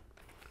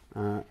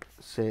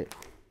 say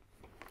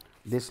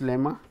this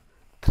lemma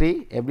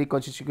 3, every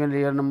Cauchy sequence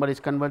real number is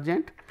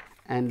convergent,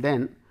 and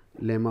then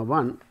lemma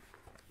 1,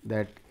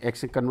 that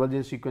x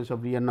convergent sequence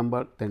of real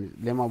number, then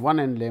lemma 1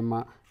 and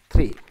lemma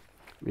 3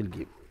 will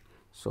give.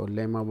 So,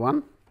 lemma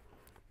 1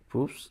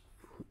 proves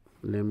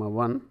lemma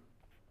 1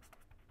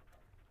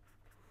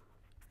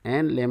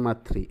 and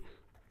lemma 3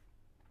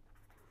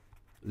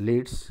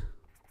 leads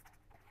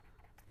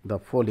the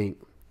following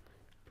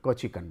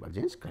Cauchy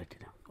convergence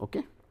criteria.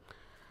 Okay.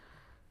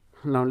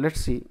 Now, let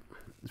us see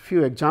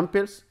few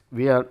examples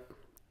where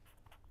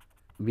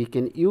we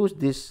can use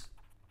this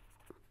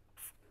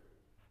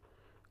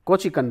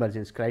Cauchy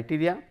convergence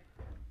criteria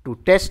to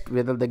test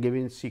whether the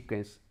given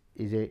sequence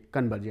is a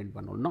convergent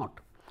one or not,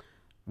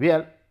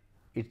 where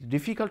it is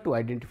difficult to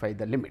identify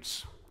the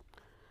limits.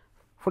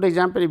 For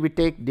example, if we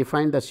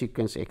define the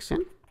sequence x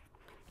n,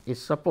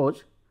 is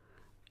suppose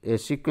a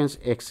sequence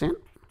x n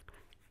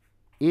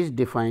is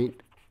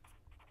defined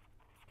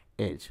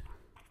as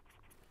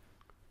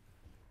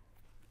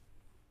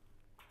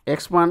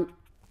x 1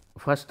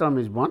 first term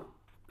is 1,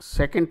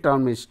 second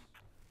term is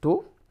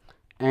 2,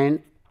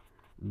 and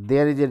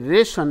there is a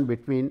relation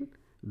between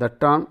the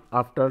term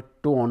after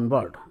 2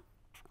 onward,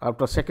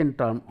 after second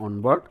term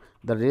onward,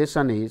 the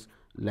relation is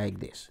like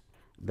this,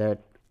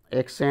 that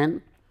x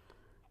n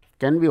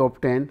can be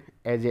obtained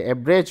as a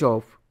average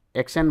of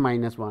x n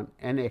minus 1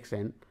 and x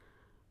n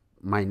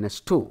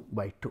minus 2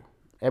 by 2,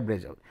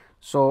 average of.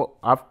 So,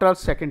 after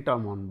second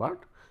term onward,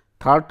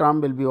 third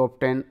term will be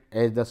obtained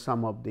as the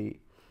sum of the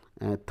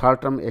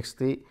third term x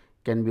 3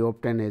 can be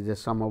obtained as a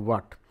sum of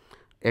what,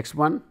 x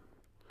 1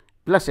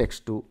 plus x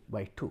 2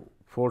 by 2,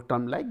 fourth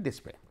term like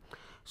this way.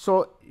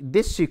 So,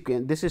 this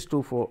sequence, this is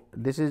true for,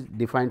 this is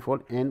defined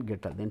for n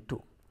greater than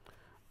 2.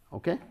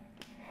 Okay.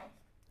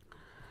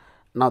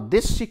 Now,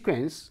 this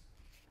sequence,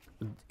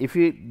 if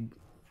we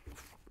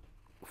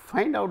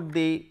find out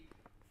the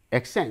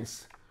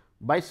xn's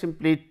by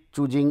simply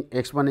choosing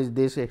x 1 is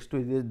this, x 2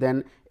 is this,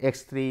 then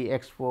x 3,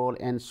 x 4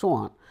 and so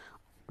on.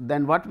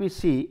 Then what we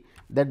see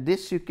that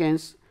this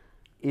sequence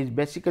is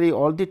basically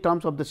all the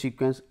terms of the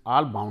sequence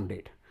are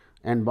bounded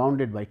and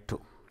bounded by 2,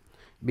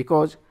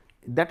 because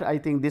that I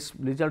think this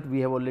result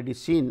we have already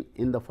seen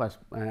in the first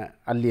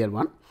earlier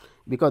one,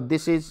 because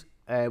this is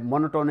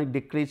monotonic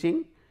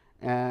decreasing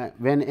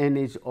when n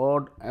is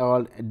odd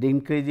or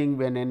increasing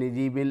when n is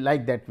even,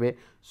 like that way.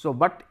 So,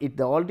 but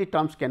all the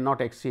terms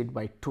cannot exceed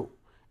by 2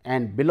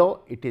 and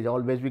below it is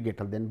always be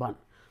greater than 1.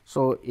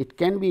 So, it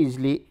can be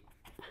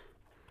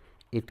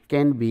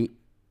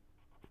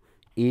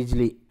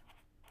easily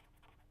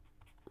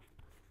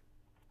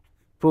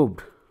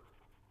proved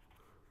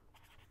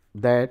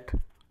that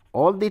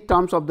all the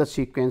terms of the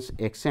sequence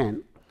x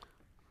n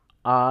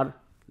are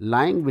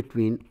lying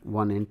between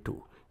 1 and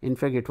 2. In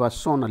fact, it was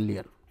shown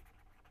earlier.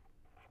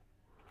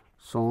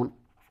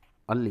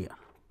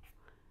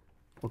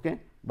 Okay,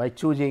 by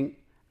choosing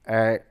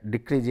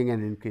decreasing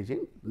and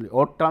increasing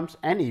odd terms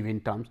and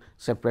even terms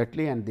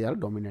separately, and they are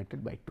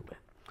dominated by 2 n.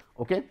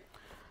 Okay.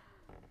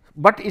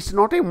 But it is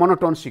not a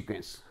monotone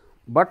sequence,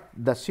 but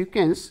the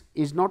sequence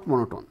is not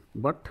monotone,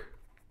 but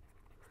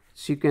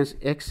sequence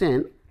x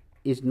n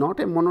is not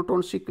a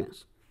monotone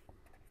sequence.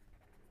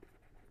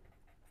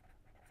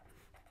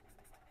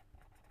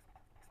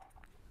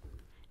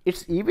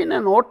 Its even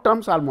and odd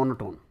terms are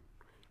monotone.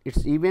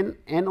 It's even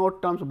n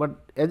odd terms,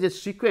 but as a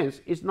sequence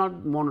it is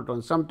not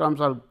monotone. Some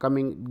terms are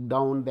coming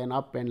down, then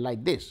up and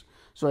like this.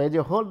 So, as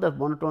a whole the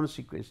monotone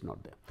sequence is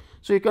not there.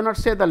 So, you cannot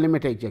say the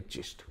limit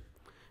exists,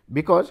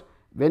 because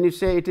when you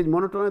say it is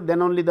monotone,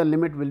 then only the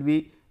limit will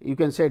be, you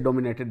can say,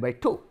 dominated by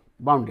 2,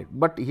 bounded,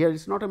 but here it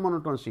is not a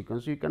monotone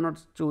sequence. So, you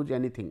cannot choose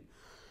anything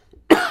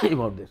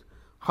about this.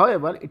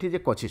 However, it is a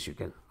Cauchy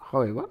sequence.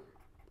 However,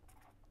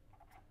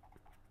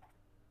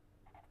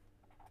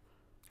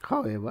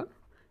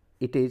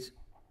 it is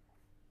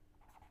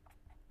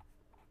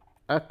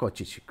a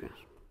Cauchy sequence.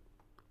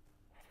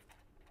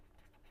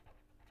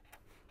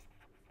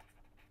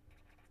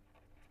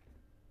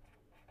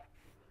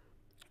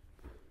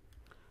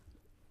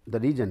 The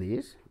reason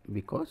is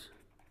because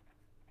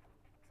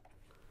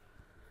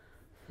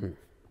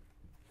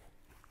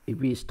if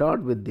we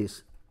start with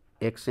this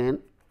x n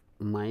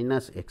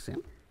minus x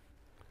n,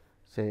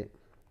 say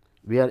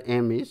where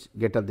m is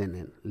greater than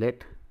n,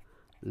 let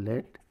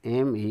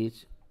m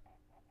is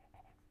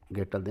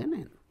greater than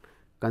n,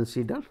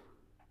 consider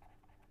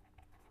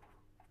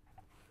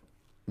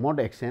mod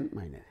x n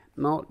minus n.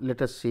 Now,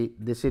 let us see,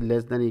 this is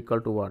less than or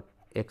equal to what,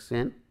 x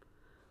n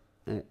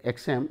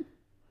x m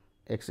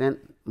x n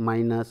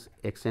minus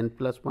x n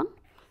plus 1,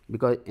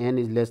 because n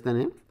is less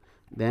than m,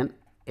 then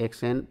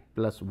x n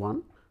plus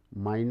 1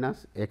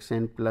 minus x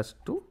n plus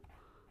 2,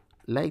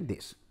 like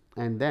this,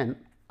 and then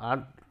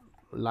our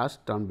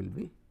last term will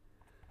be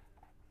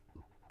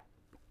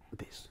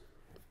this.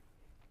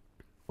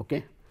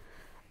 Okay.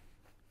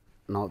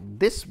 Now,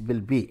 this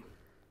will be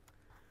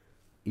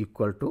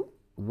equal to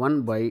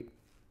 1 by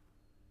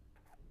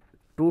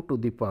 2 to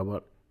the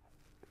power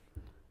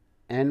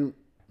n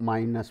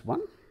minus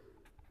 1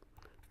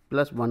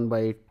 plus 1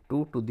 by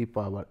 2 to the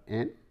power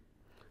n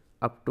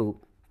up to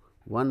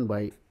 1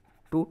 by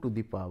 2 to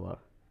the power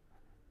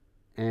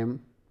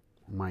m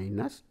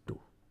minus 2.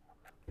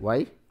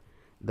 Why?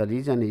 The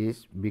reason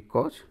is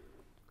because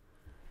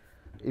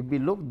if we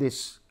look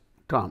this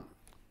term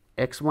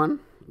x 1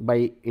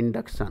 by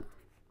induction,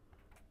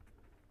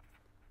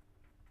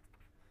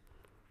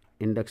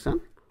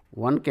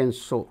 one can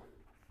show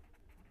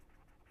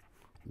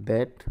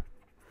that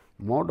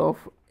mod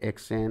of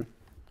x n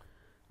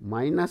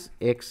minus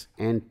x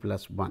n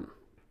plus 1,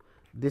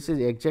 this is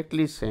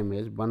exactly same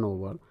as 1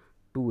 over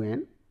 2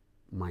 n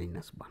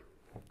minus 1,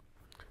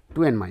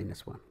 2 n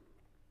minus 1.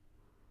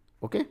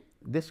 Okay.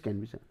 This can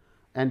be same,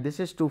 and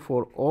this is true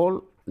for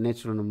all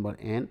natural number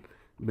n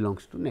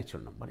belongs to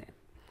natural number n.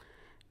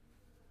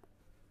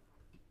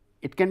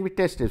 It can be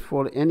tested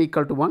for n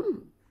equal to 1,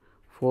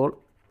 for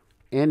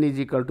n is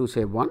equal to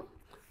say 1,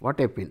 what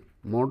happen?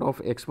 Mod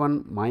of x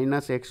 1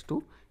 minus x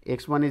 2,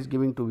 x 1 is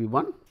giving to be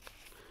 1,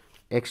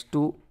 x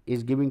 2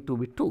 is giving to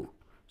be 2.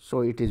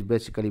 So, it is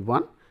basically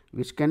 1,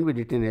 which can be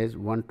written as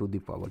 1 to the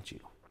power 0.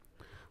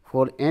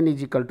 For n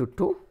is equal to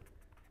 2,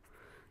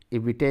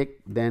 if we take,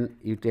 then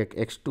you take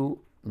x 2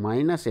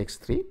 minus x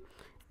 3,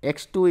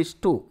 x 2 is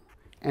 2,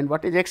 and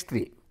what is x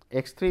 3?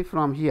 X 3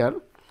 from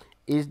here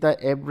is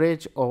the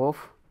average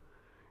of,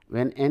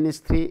 when n is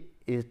 3,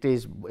 it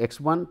is x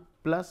 1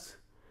 plus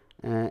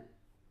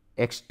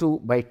x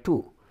 2 by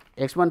 2,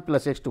 x 1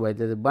 plus x 2 by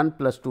 3, 1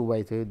 plus 2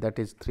 by 3, that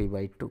is 3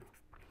 by 2.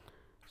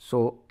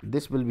 So,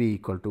 this will be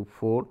equal to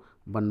 4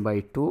 1 by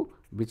 2,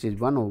 which is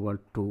 1 over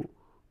 2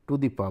 to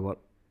the power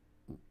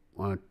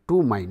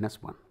 2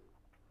 minus 1.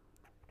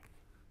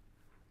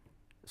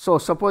 So,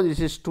 suppose this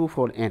is true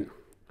for n.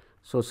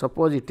 So,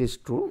 suppose it is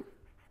true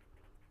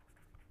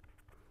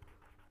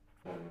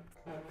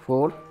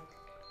for,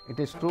 it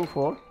is true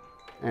for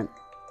n,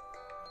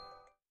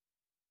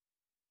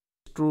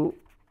 true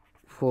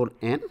for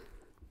n,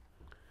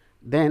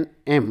 then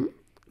m,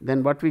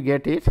 then what we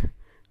get is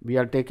we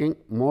are taking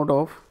mod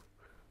of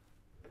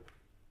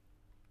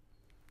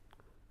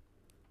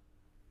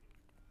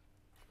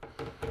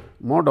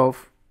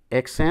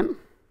x n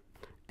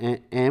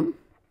m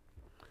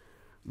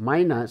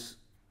minus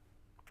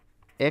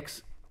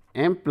x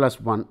m plus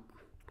 1,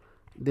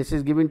 this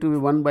is given to be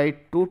 1 by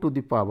 2 to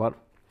the power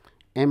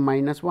m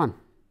minus 1.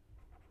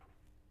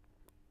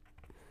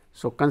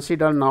 So,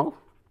 consider now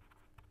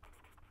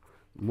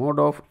mod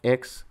of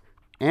x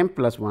m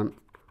plus 1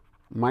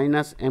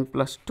 minus m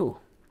plus 2.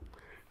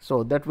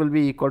 So, that will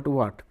be equal to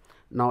what?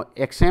 Now,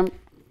 x m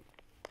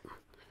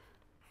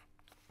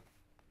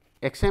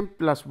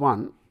plus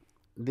 1,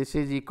 this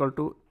is equal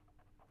to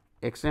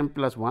x m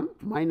plus 1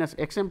 minus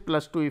x m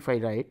plus 2 if I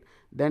write,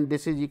 then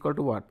this is equal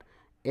to what?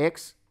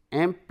 X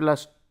m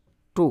plus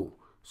 2.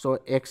 So,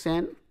 x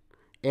n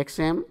x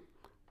m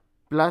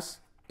plus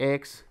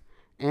x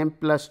m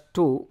plus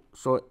 2.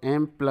 So,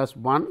 m plus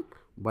 1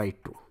 by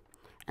 2,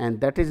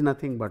 and that is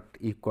nothing but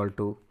equal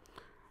to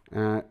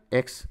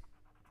x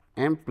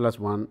m plus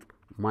 1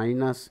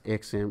 minus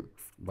x m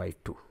by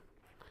 2,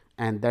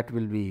 and that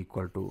will be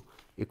equal to,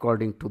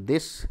 according to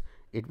this,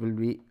 it will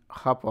be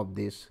half of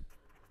this,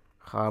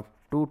 half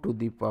 2 to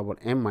the power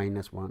m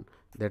minus 1,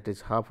 that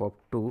is half of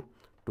 2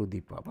 to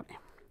the power m,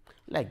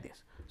 like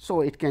this.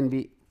 So, it can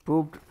be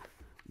proved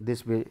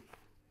this way,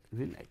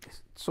 like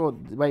this. So,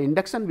 by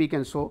induction we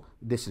can show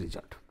this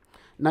result.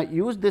 Now,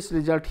 use this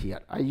result here,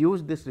 I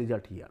use this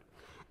result here,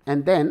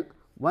 and then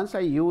once I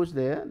use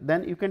there,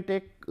 then you can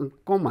take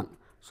common.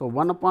 So,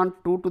 1 upon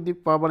 2 to the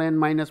power n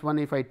minus 1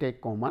 if I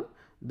take common,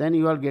 then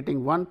you are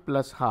getting 1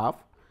 plus half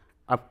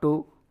up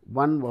to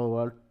 1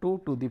 over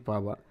 2 to the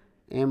power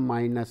m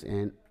minus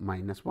n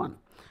minus 1.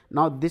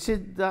 Now, this is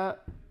the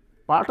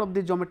part of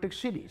the geometric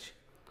series.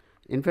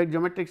 In fact,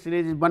 geometric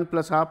series is 1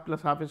 plus half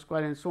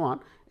square and so on,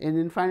 and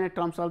infinite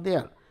terms are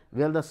there,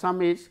 where the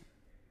sum is,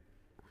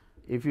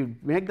 if you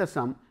make the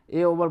sum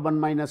a over 1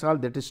 minus r,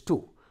 that is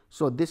 2.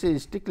 So, this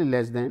is strictly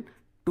less than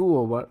 2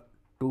 over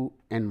 2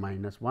 n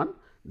minus 1,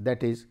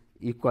 that is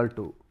equal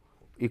to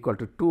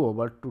 2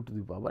 over 2 to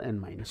the power n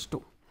minus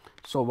 2.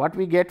 So, what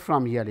we get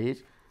from here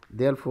is,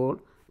 therefore,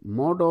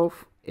 mod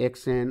of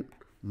x n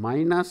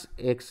minus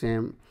x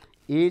m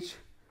is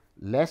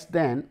less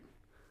than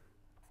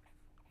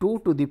 2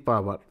 to the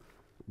power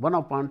 1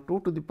 upon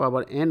 2 to the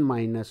power n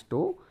minus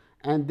 2,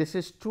 and this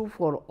is true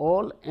for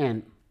all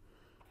n,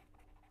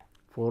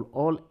 for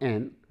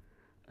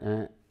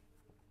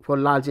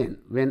large n,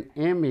 when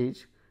m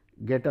is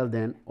greater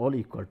than or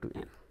equal to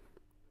n.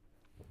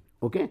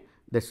 Okay?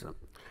 This one.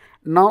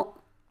 Now,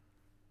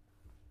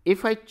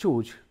 if I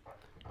choose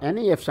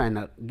any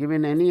epsilon,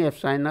 given any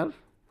epsilon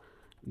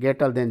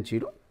greater than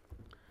 0,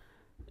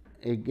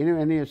 given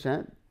any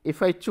epsilon,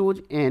 if I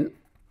choose n,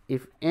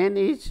 if n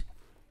is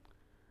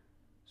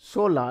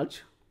so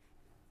large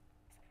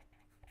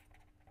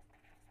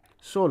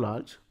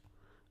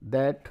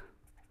that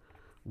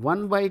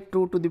 1 by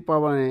 2 to the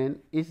power n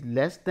is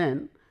less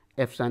than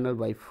epsilon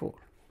by 4,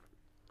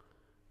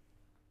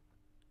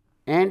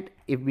 and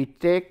if we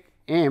take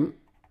m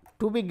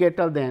to be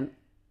greater than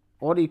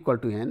or equal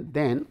to n,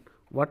 then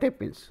what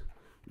happens?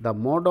 The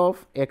mod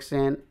of x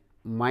n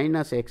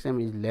minus x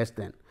m is less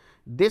than,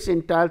 this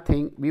entire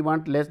thing we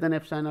want less than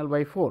epsilon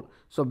by 4.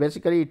 So,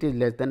 basically it is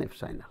less than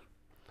epsilon,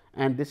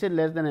 and this is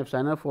less than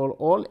epsilon for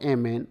all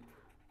m n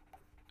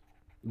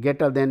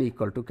greater than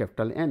equal to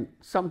capital N,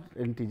 some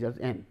integers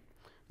n.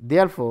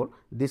 Therefore,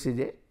 this is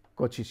a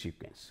Cauchy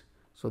sequence.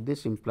 So,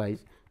 this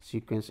implies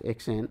sequence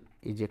x n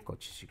is a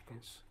Cauchy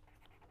sequence.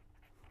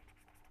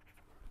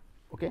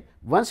 Okay.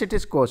 Once it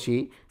is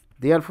Cauchy,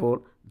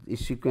 therefore, the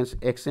sequence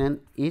x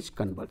n is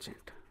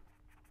convergent.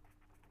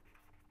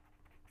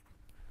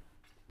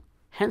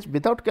 Hence,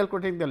 without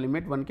calculating the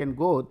limit, one can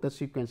go the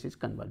sequence is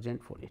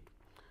convergent for it.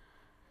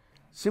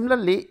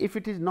 Similarly, if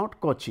it is not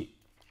Cauchy,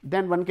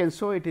 then one can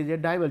show it is a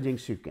diverging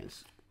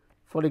sequence.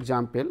 For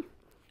example,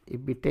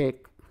 if we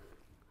take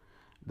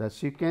the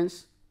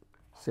sequence,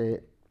 say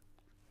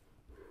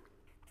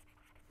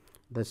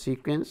the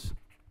sequence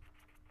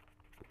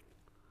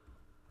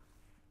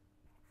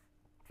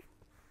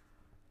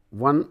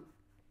 1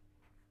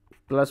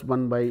 plus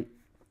 1 by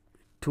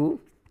 2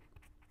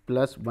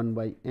 plus 1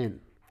 by n.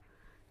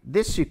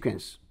 This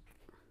sequence,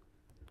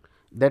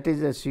 that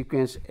is a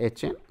sequence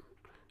h n,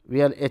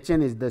 where h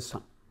n is the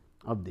sum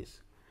of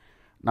this.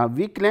 Now,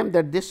 we claim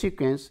that this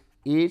sequence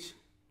is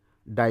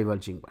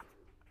diverging one.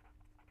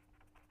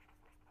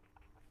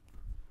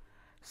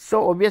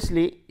 So,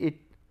 obviously,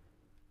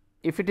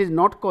 if it is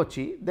not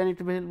Cauchy, then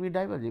it will be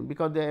diverging,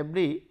 because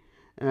every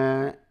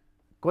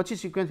Cauchy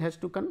sequence has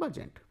to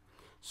convergent.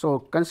 So,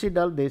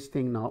 consider this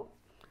thing now,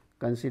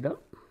 consider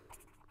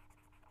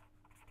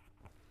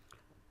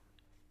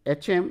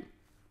h m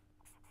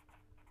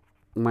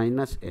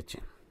minus h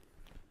n.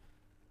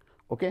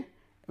 Okay.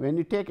 When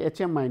you take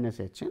h m minus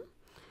h n,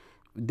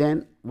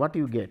 then what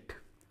you get?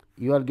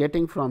 You are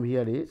getting from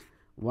here is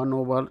 1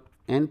 over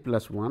n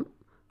plus 1,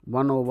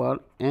 1 over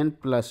n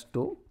plus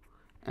 2,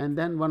 and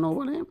then 1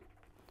 over m,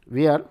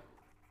 where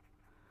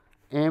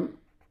m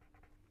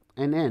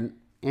and n,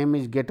 m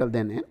is greater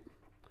than n,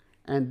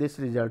 and this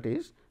result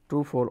is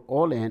true for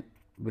all n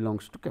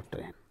belongs to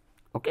capital N.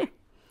 Okay.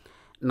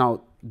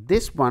 Now,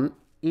 this one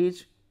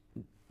is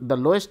the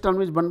lowest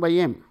term is 1 by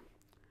m,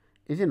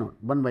 is it not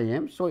 1 by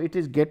m. So, it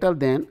is greater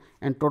than,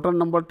 and total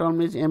number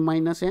term is m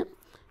minus n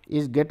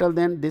is greater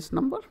than this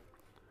number,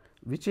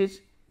 which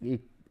is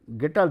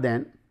greater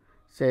than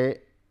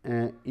say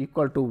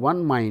equal to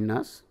 1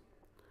 minus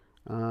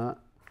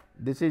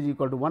this is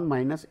equal to 1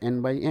 minus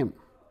n by m,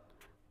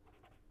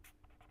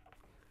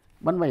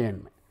 1 by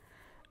n.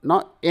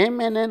 Now, m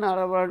and n are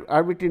our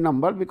arbitrary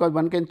number, because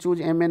one can choose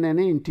m and n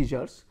in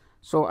integers.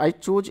 So, I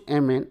choose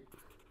m n,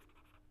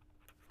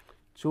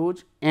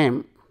 choose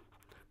m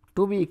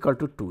to be equal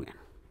to 2 n.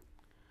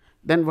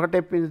 Then what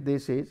happens,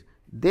 this is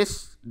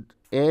this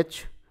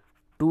h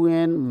 2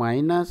 n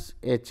minus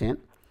h n,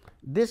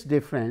 this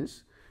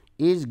difference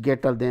is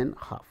greater than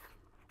half,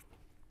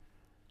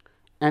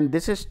 and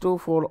this is true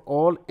for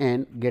all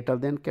n greater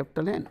than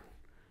capital N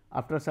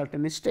after a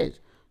certain stage.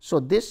 So,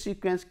 this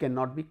sequence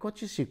cannot be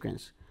Cauchy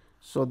sequence.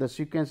 So, the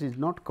sequence is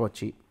not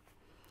Cauchy,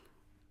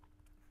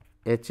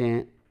 h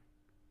n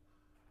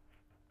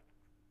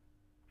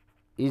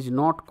is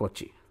not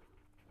Cauchy.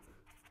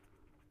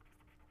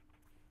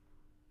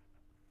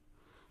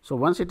 So,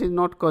 once it is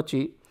not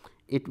Cauchy,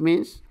 it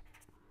means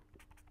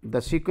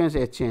the sequence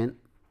h n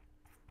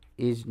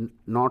is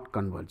not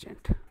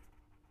convergent.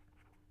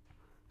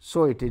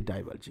 So, it is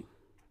diverging.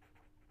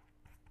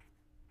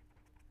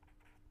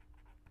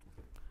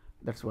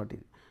 That is what it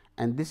is,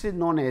 and this is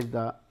known as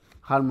the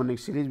harmonic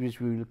series, which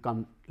we will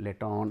come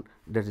later on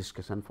the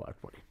discussion for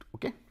it.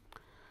 Okay.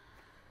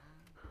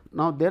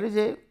 Now, there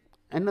is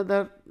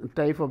another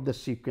type of the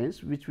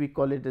sequence, which we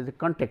call it as a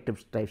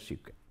contractive type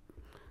sequence.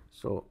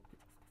 So,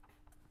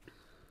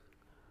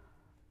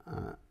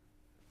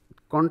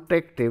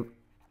 contractive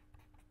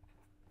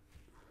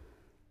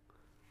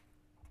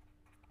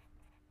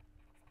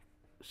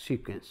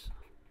sequence.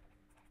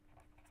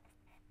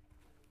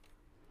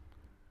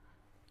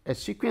 A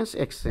sequence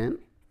x n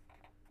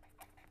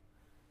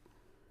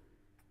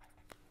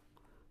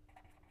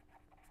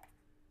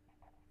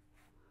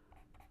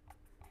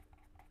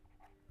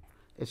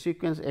a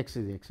sequence x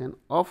is x n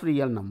of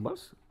real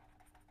numbers,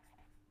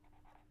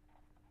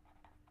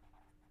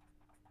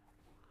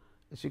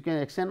 a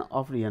sequence x n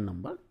of real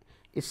number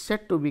is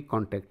said to be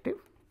contractive,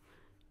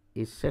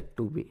 is said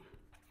to be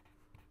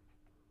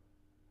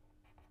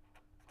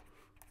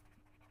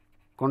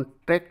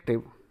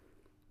contractive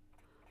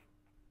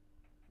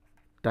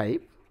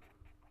type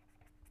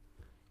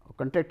or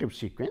contractive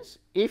sequence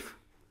if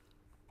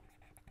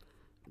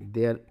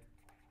there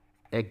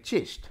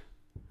exists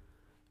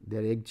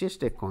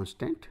a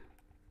constant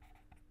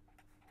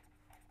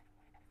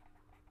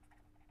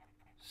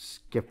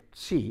kept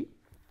c,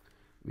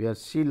 where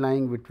c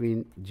lying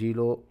between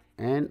 0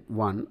 and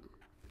 1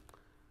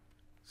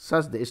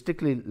 such that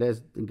strictly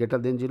less greater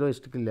than 0,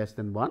 strictly less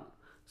than 1,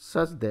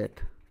 such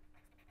that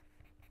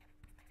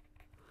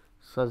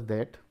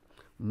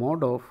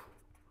mod of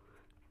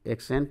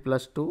x n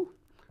plus 2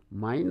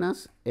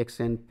 minus x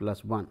n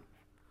plus 1,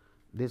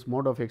 this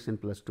mod of x n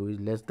plus 2 is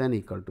less than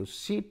equal to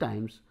c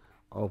times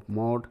of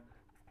mod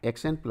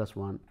x n plus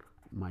 1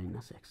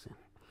 minus x n,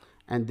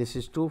 and this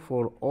is true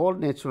for all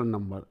natural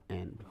number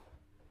n.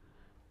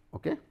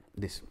 Okay.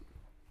 This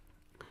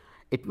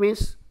it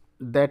means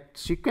that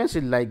sequence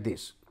is like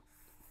this,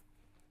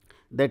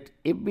 that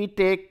if we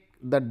take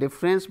the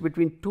difference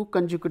between two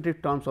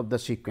consecutive terms of the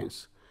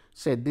sequence,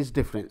 say this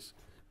difference,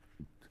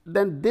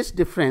 then this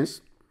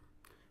difference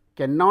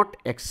cannot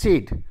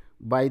exceed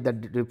by the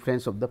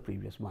difference of the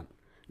previous one,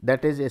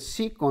 that is a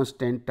c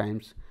constant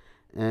times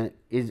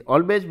is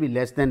always be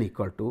less than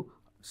equal to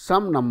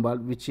some number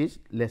which is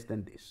less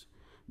than this,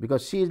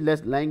 because c is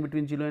less lying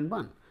between 0 and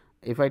 1.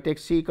 If I take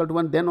c equal to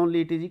 1, then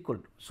only it is equal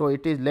to. So,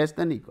 it is less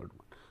than equal to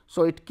 1.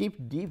 So, it keeps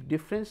deep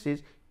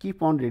differences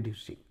keep on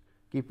reducing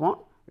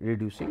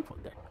for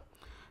that.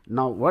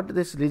 Now, what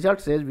this result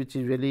says, which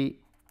is very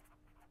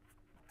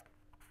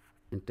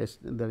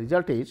interesting, the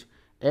result is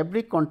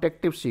every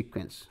contractive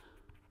sequence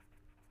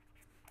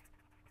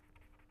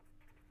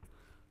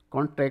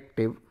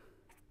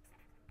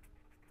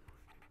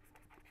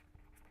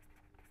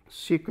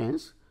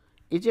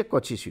is a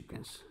Cauchy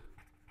sequence.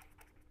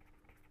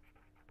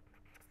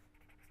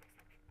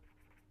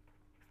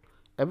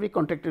 Every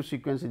contractive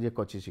sequence is a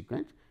Cauchy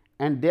sequence,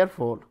 and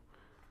therefore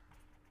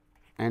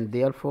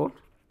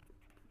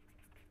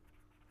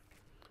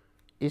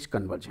is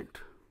convergent.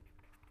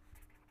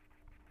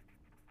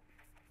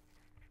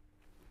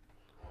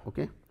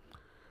 Okay.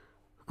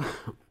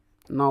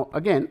 Now,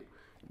 again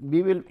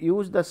we will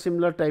use the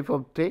similar type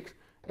of tricks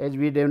as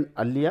we did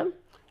earlier,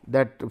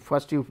 that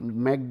first you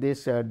make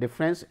this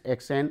difference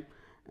x n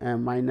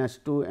minus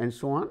 2 and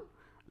so on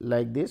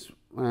like this,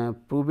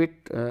 prove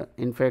it.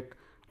 In fact,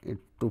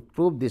 to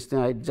prove this thing,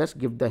 I just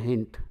give the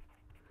hint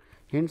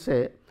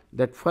say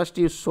that first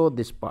you show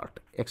this part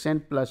x n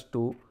plus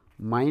 2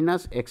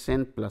 minus x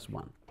n plus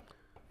 1,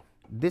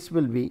 this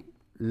will be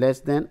less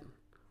than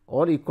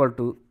or equal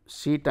to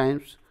c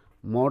times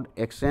mod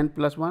x n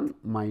plus 1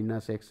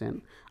 minus x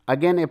n.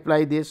 Again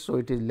apply this. So,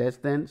 it is less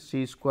than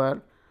c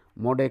square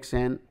mod x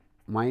n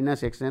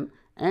minus x n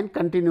and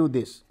continue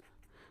this.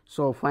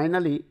 So,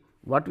 finally,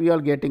 what we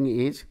are getting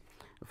is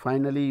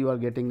finally you are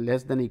getting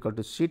less than equal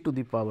to c to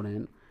the power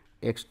n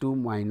x 2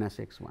 minus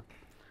x 1.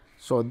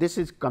 So, this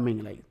is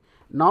coming like.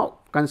 Now,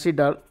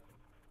 consider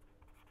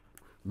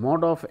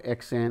mod of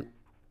x n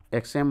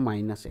x m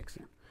minus x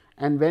n,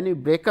 and when you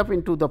break up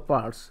into the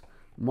parts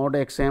mod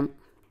x m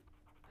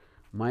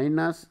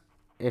minus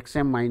x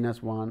m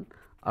minus 1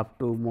 up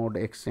to mod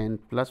x n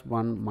plus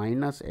 1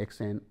 minus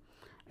x n,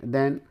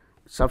 then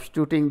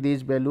substituting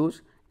these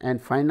values,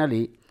 and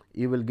finally,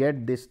 you will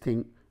get this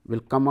thing will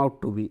come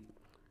out to be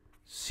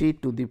c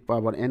to the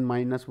power n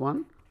minus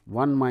 1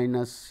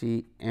 minus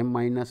c m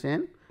minus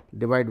n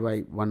divided by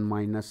 1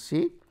 minus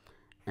c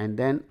and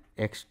then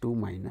x 2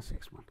 minus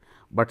x 1,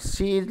 but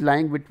c is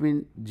lying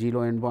between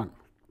 0 and 1.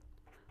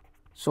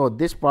 So,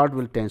 this part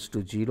will tends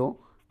to 0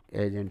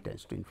 as n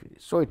tends to infinity.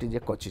 So, it is a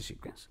Cauchy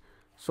sequence.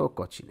 So,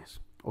 Cauchiness.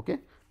 Okay?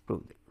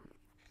 Prove it.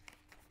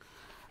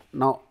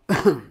 Now,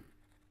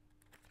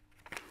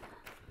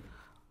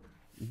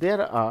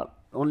 there are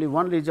only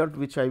one result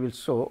which I will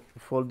show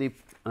for the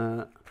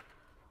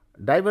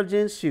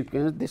divergence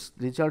sequence. This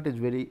result is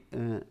very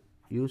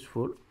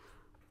useful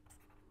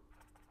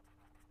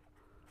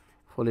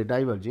for a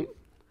diverging.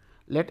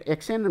 Let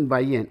x n and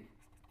y n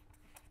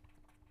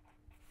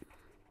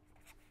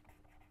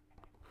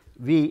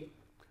be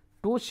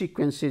two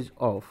sequences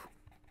of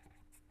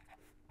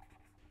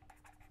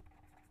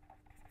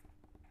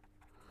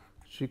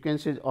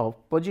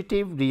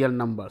positive real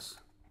numbers.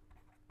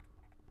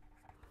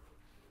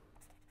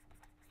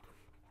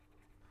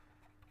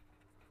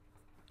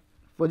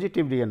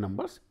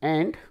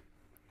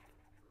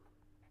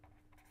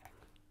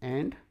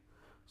 And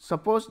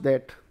suppose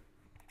that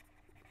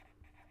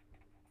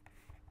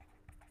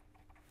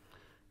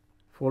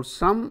for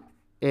some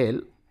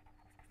L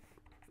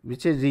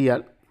which is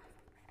real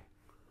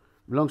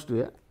belongs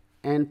to A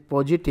and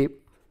positive,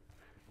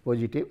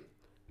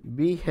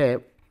 we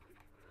have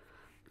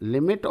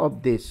limit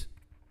of this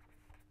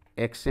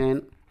x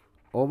n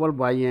over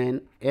y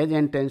n as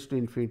n tends to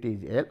infinity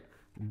is L,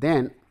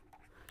 then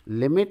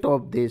limit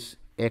of this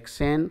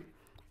x n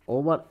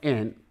over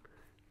n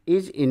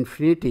is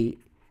infinity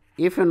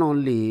if and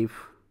only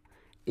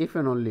if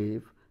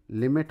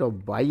limit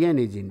of y n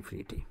is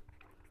infinity.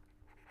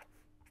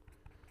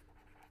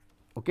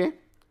 Okay?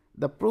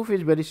 The proof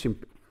is very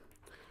simple.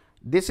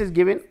 This is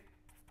given.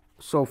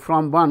 So,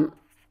 from 1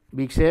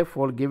 we say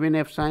for given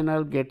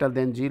epsilon greater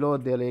than 0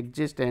 there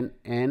exists an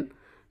n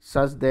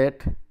such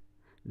that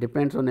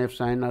depends on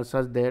epsilon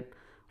such that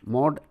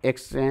mod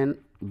x n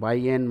by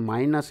n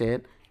minus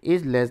n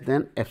is less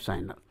than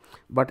epsilon,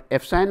 but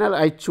epsilon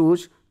I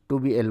choose to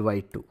be L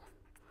by 2.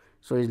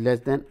 So, is less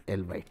than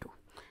L by 2,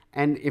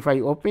 and if I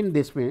open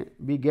this way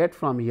we get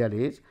from here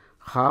is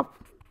half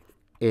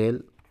L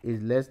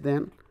is less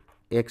than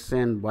x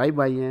n y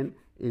by n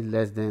is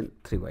less than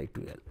 3 by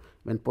 2 L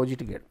when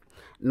positive get.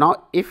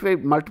 Now, if we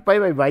multiply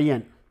by y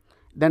n,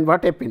 then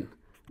what happen?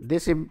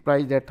 This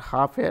implies that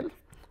half L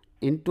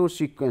into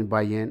sequence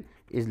by n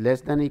is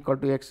less than equal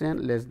to x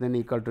n less than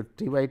equal to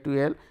 3 by 2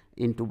 L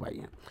into y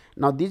n.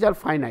 Now, these are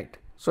finite.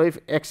 So, if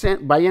x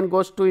n by n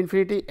goes to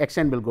infinity, x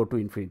n will go to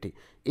infinity.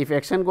 If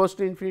x n goes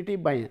to infinity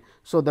by n,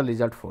 so the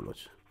result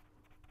follows.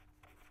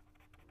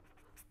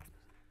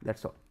 That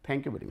is all.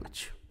 Thank you very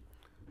much.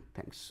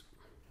 Thanks.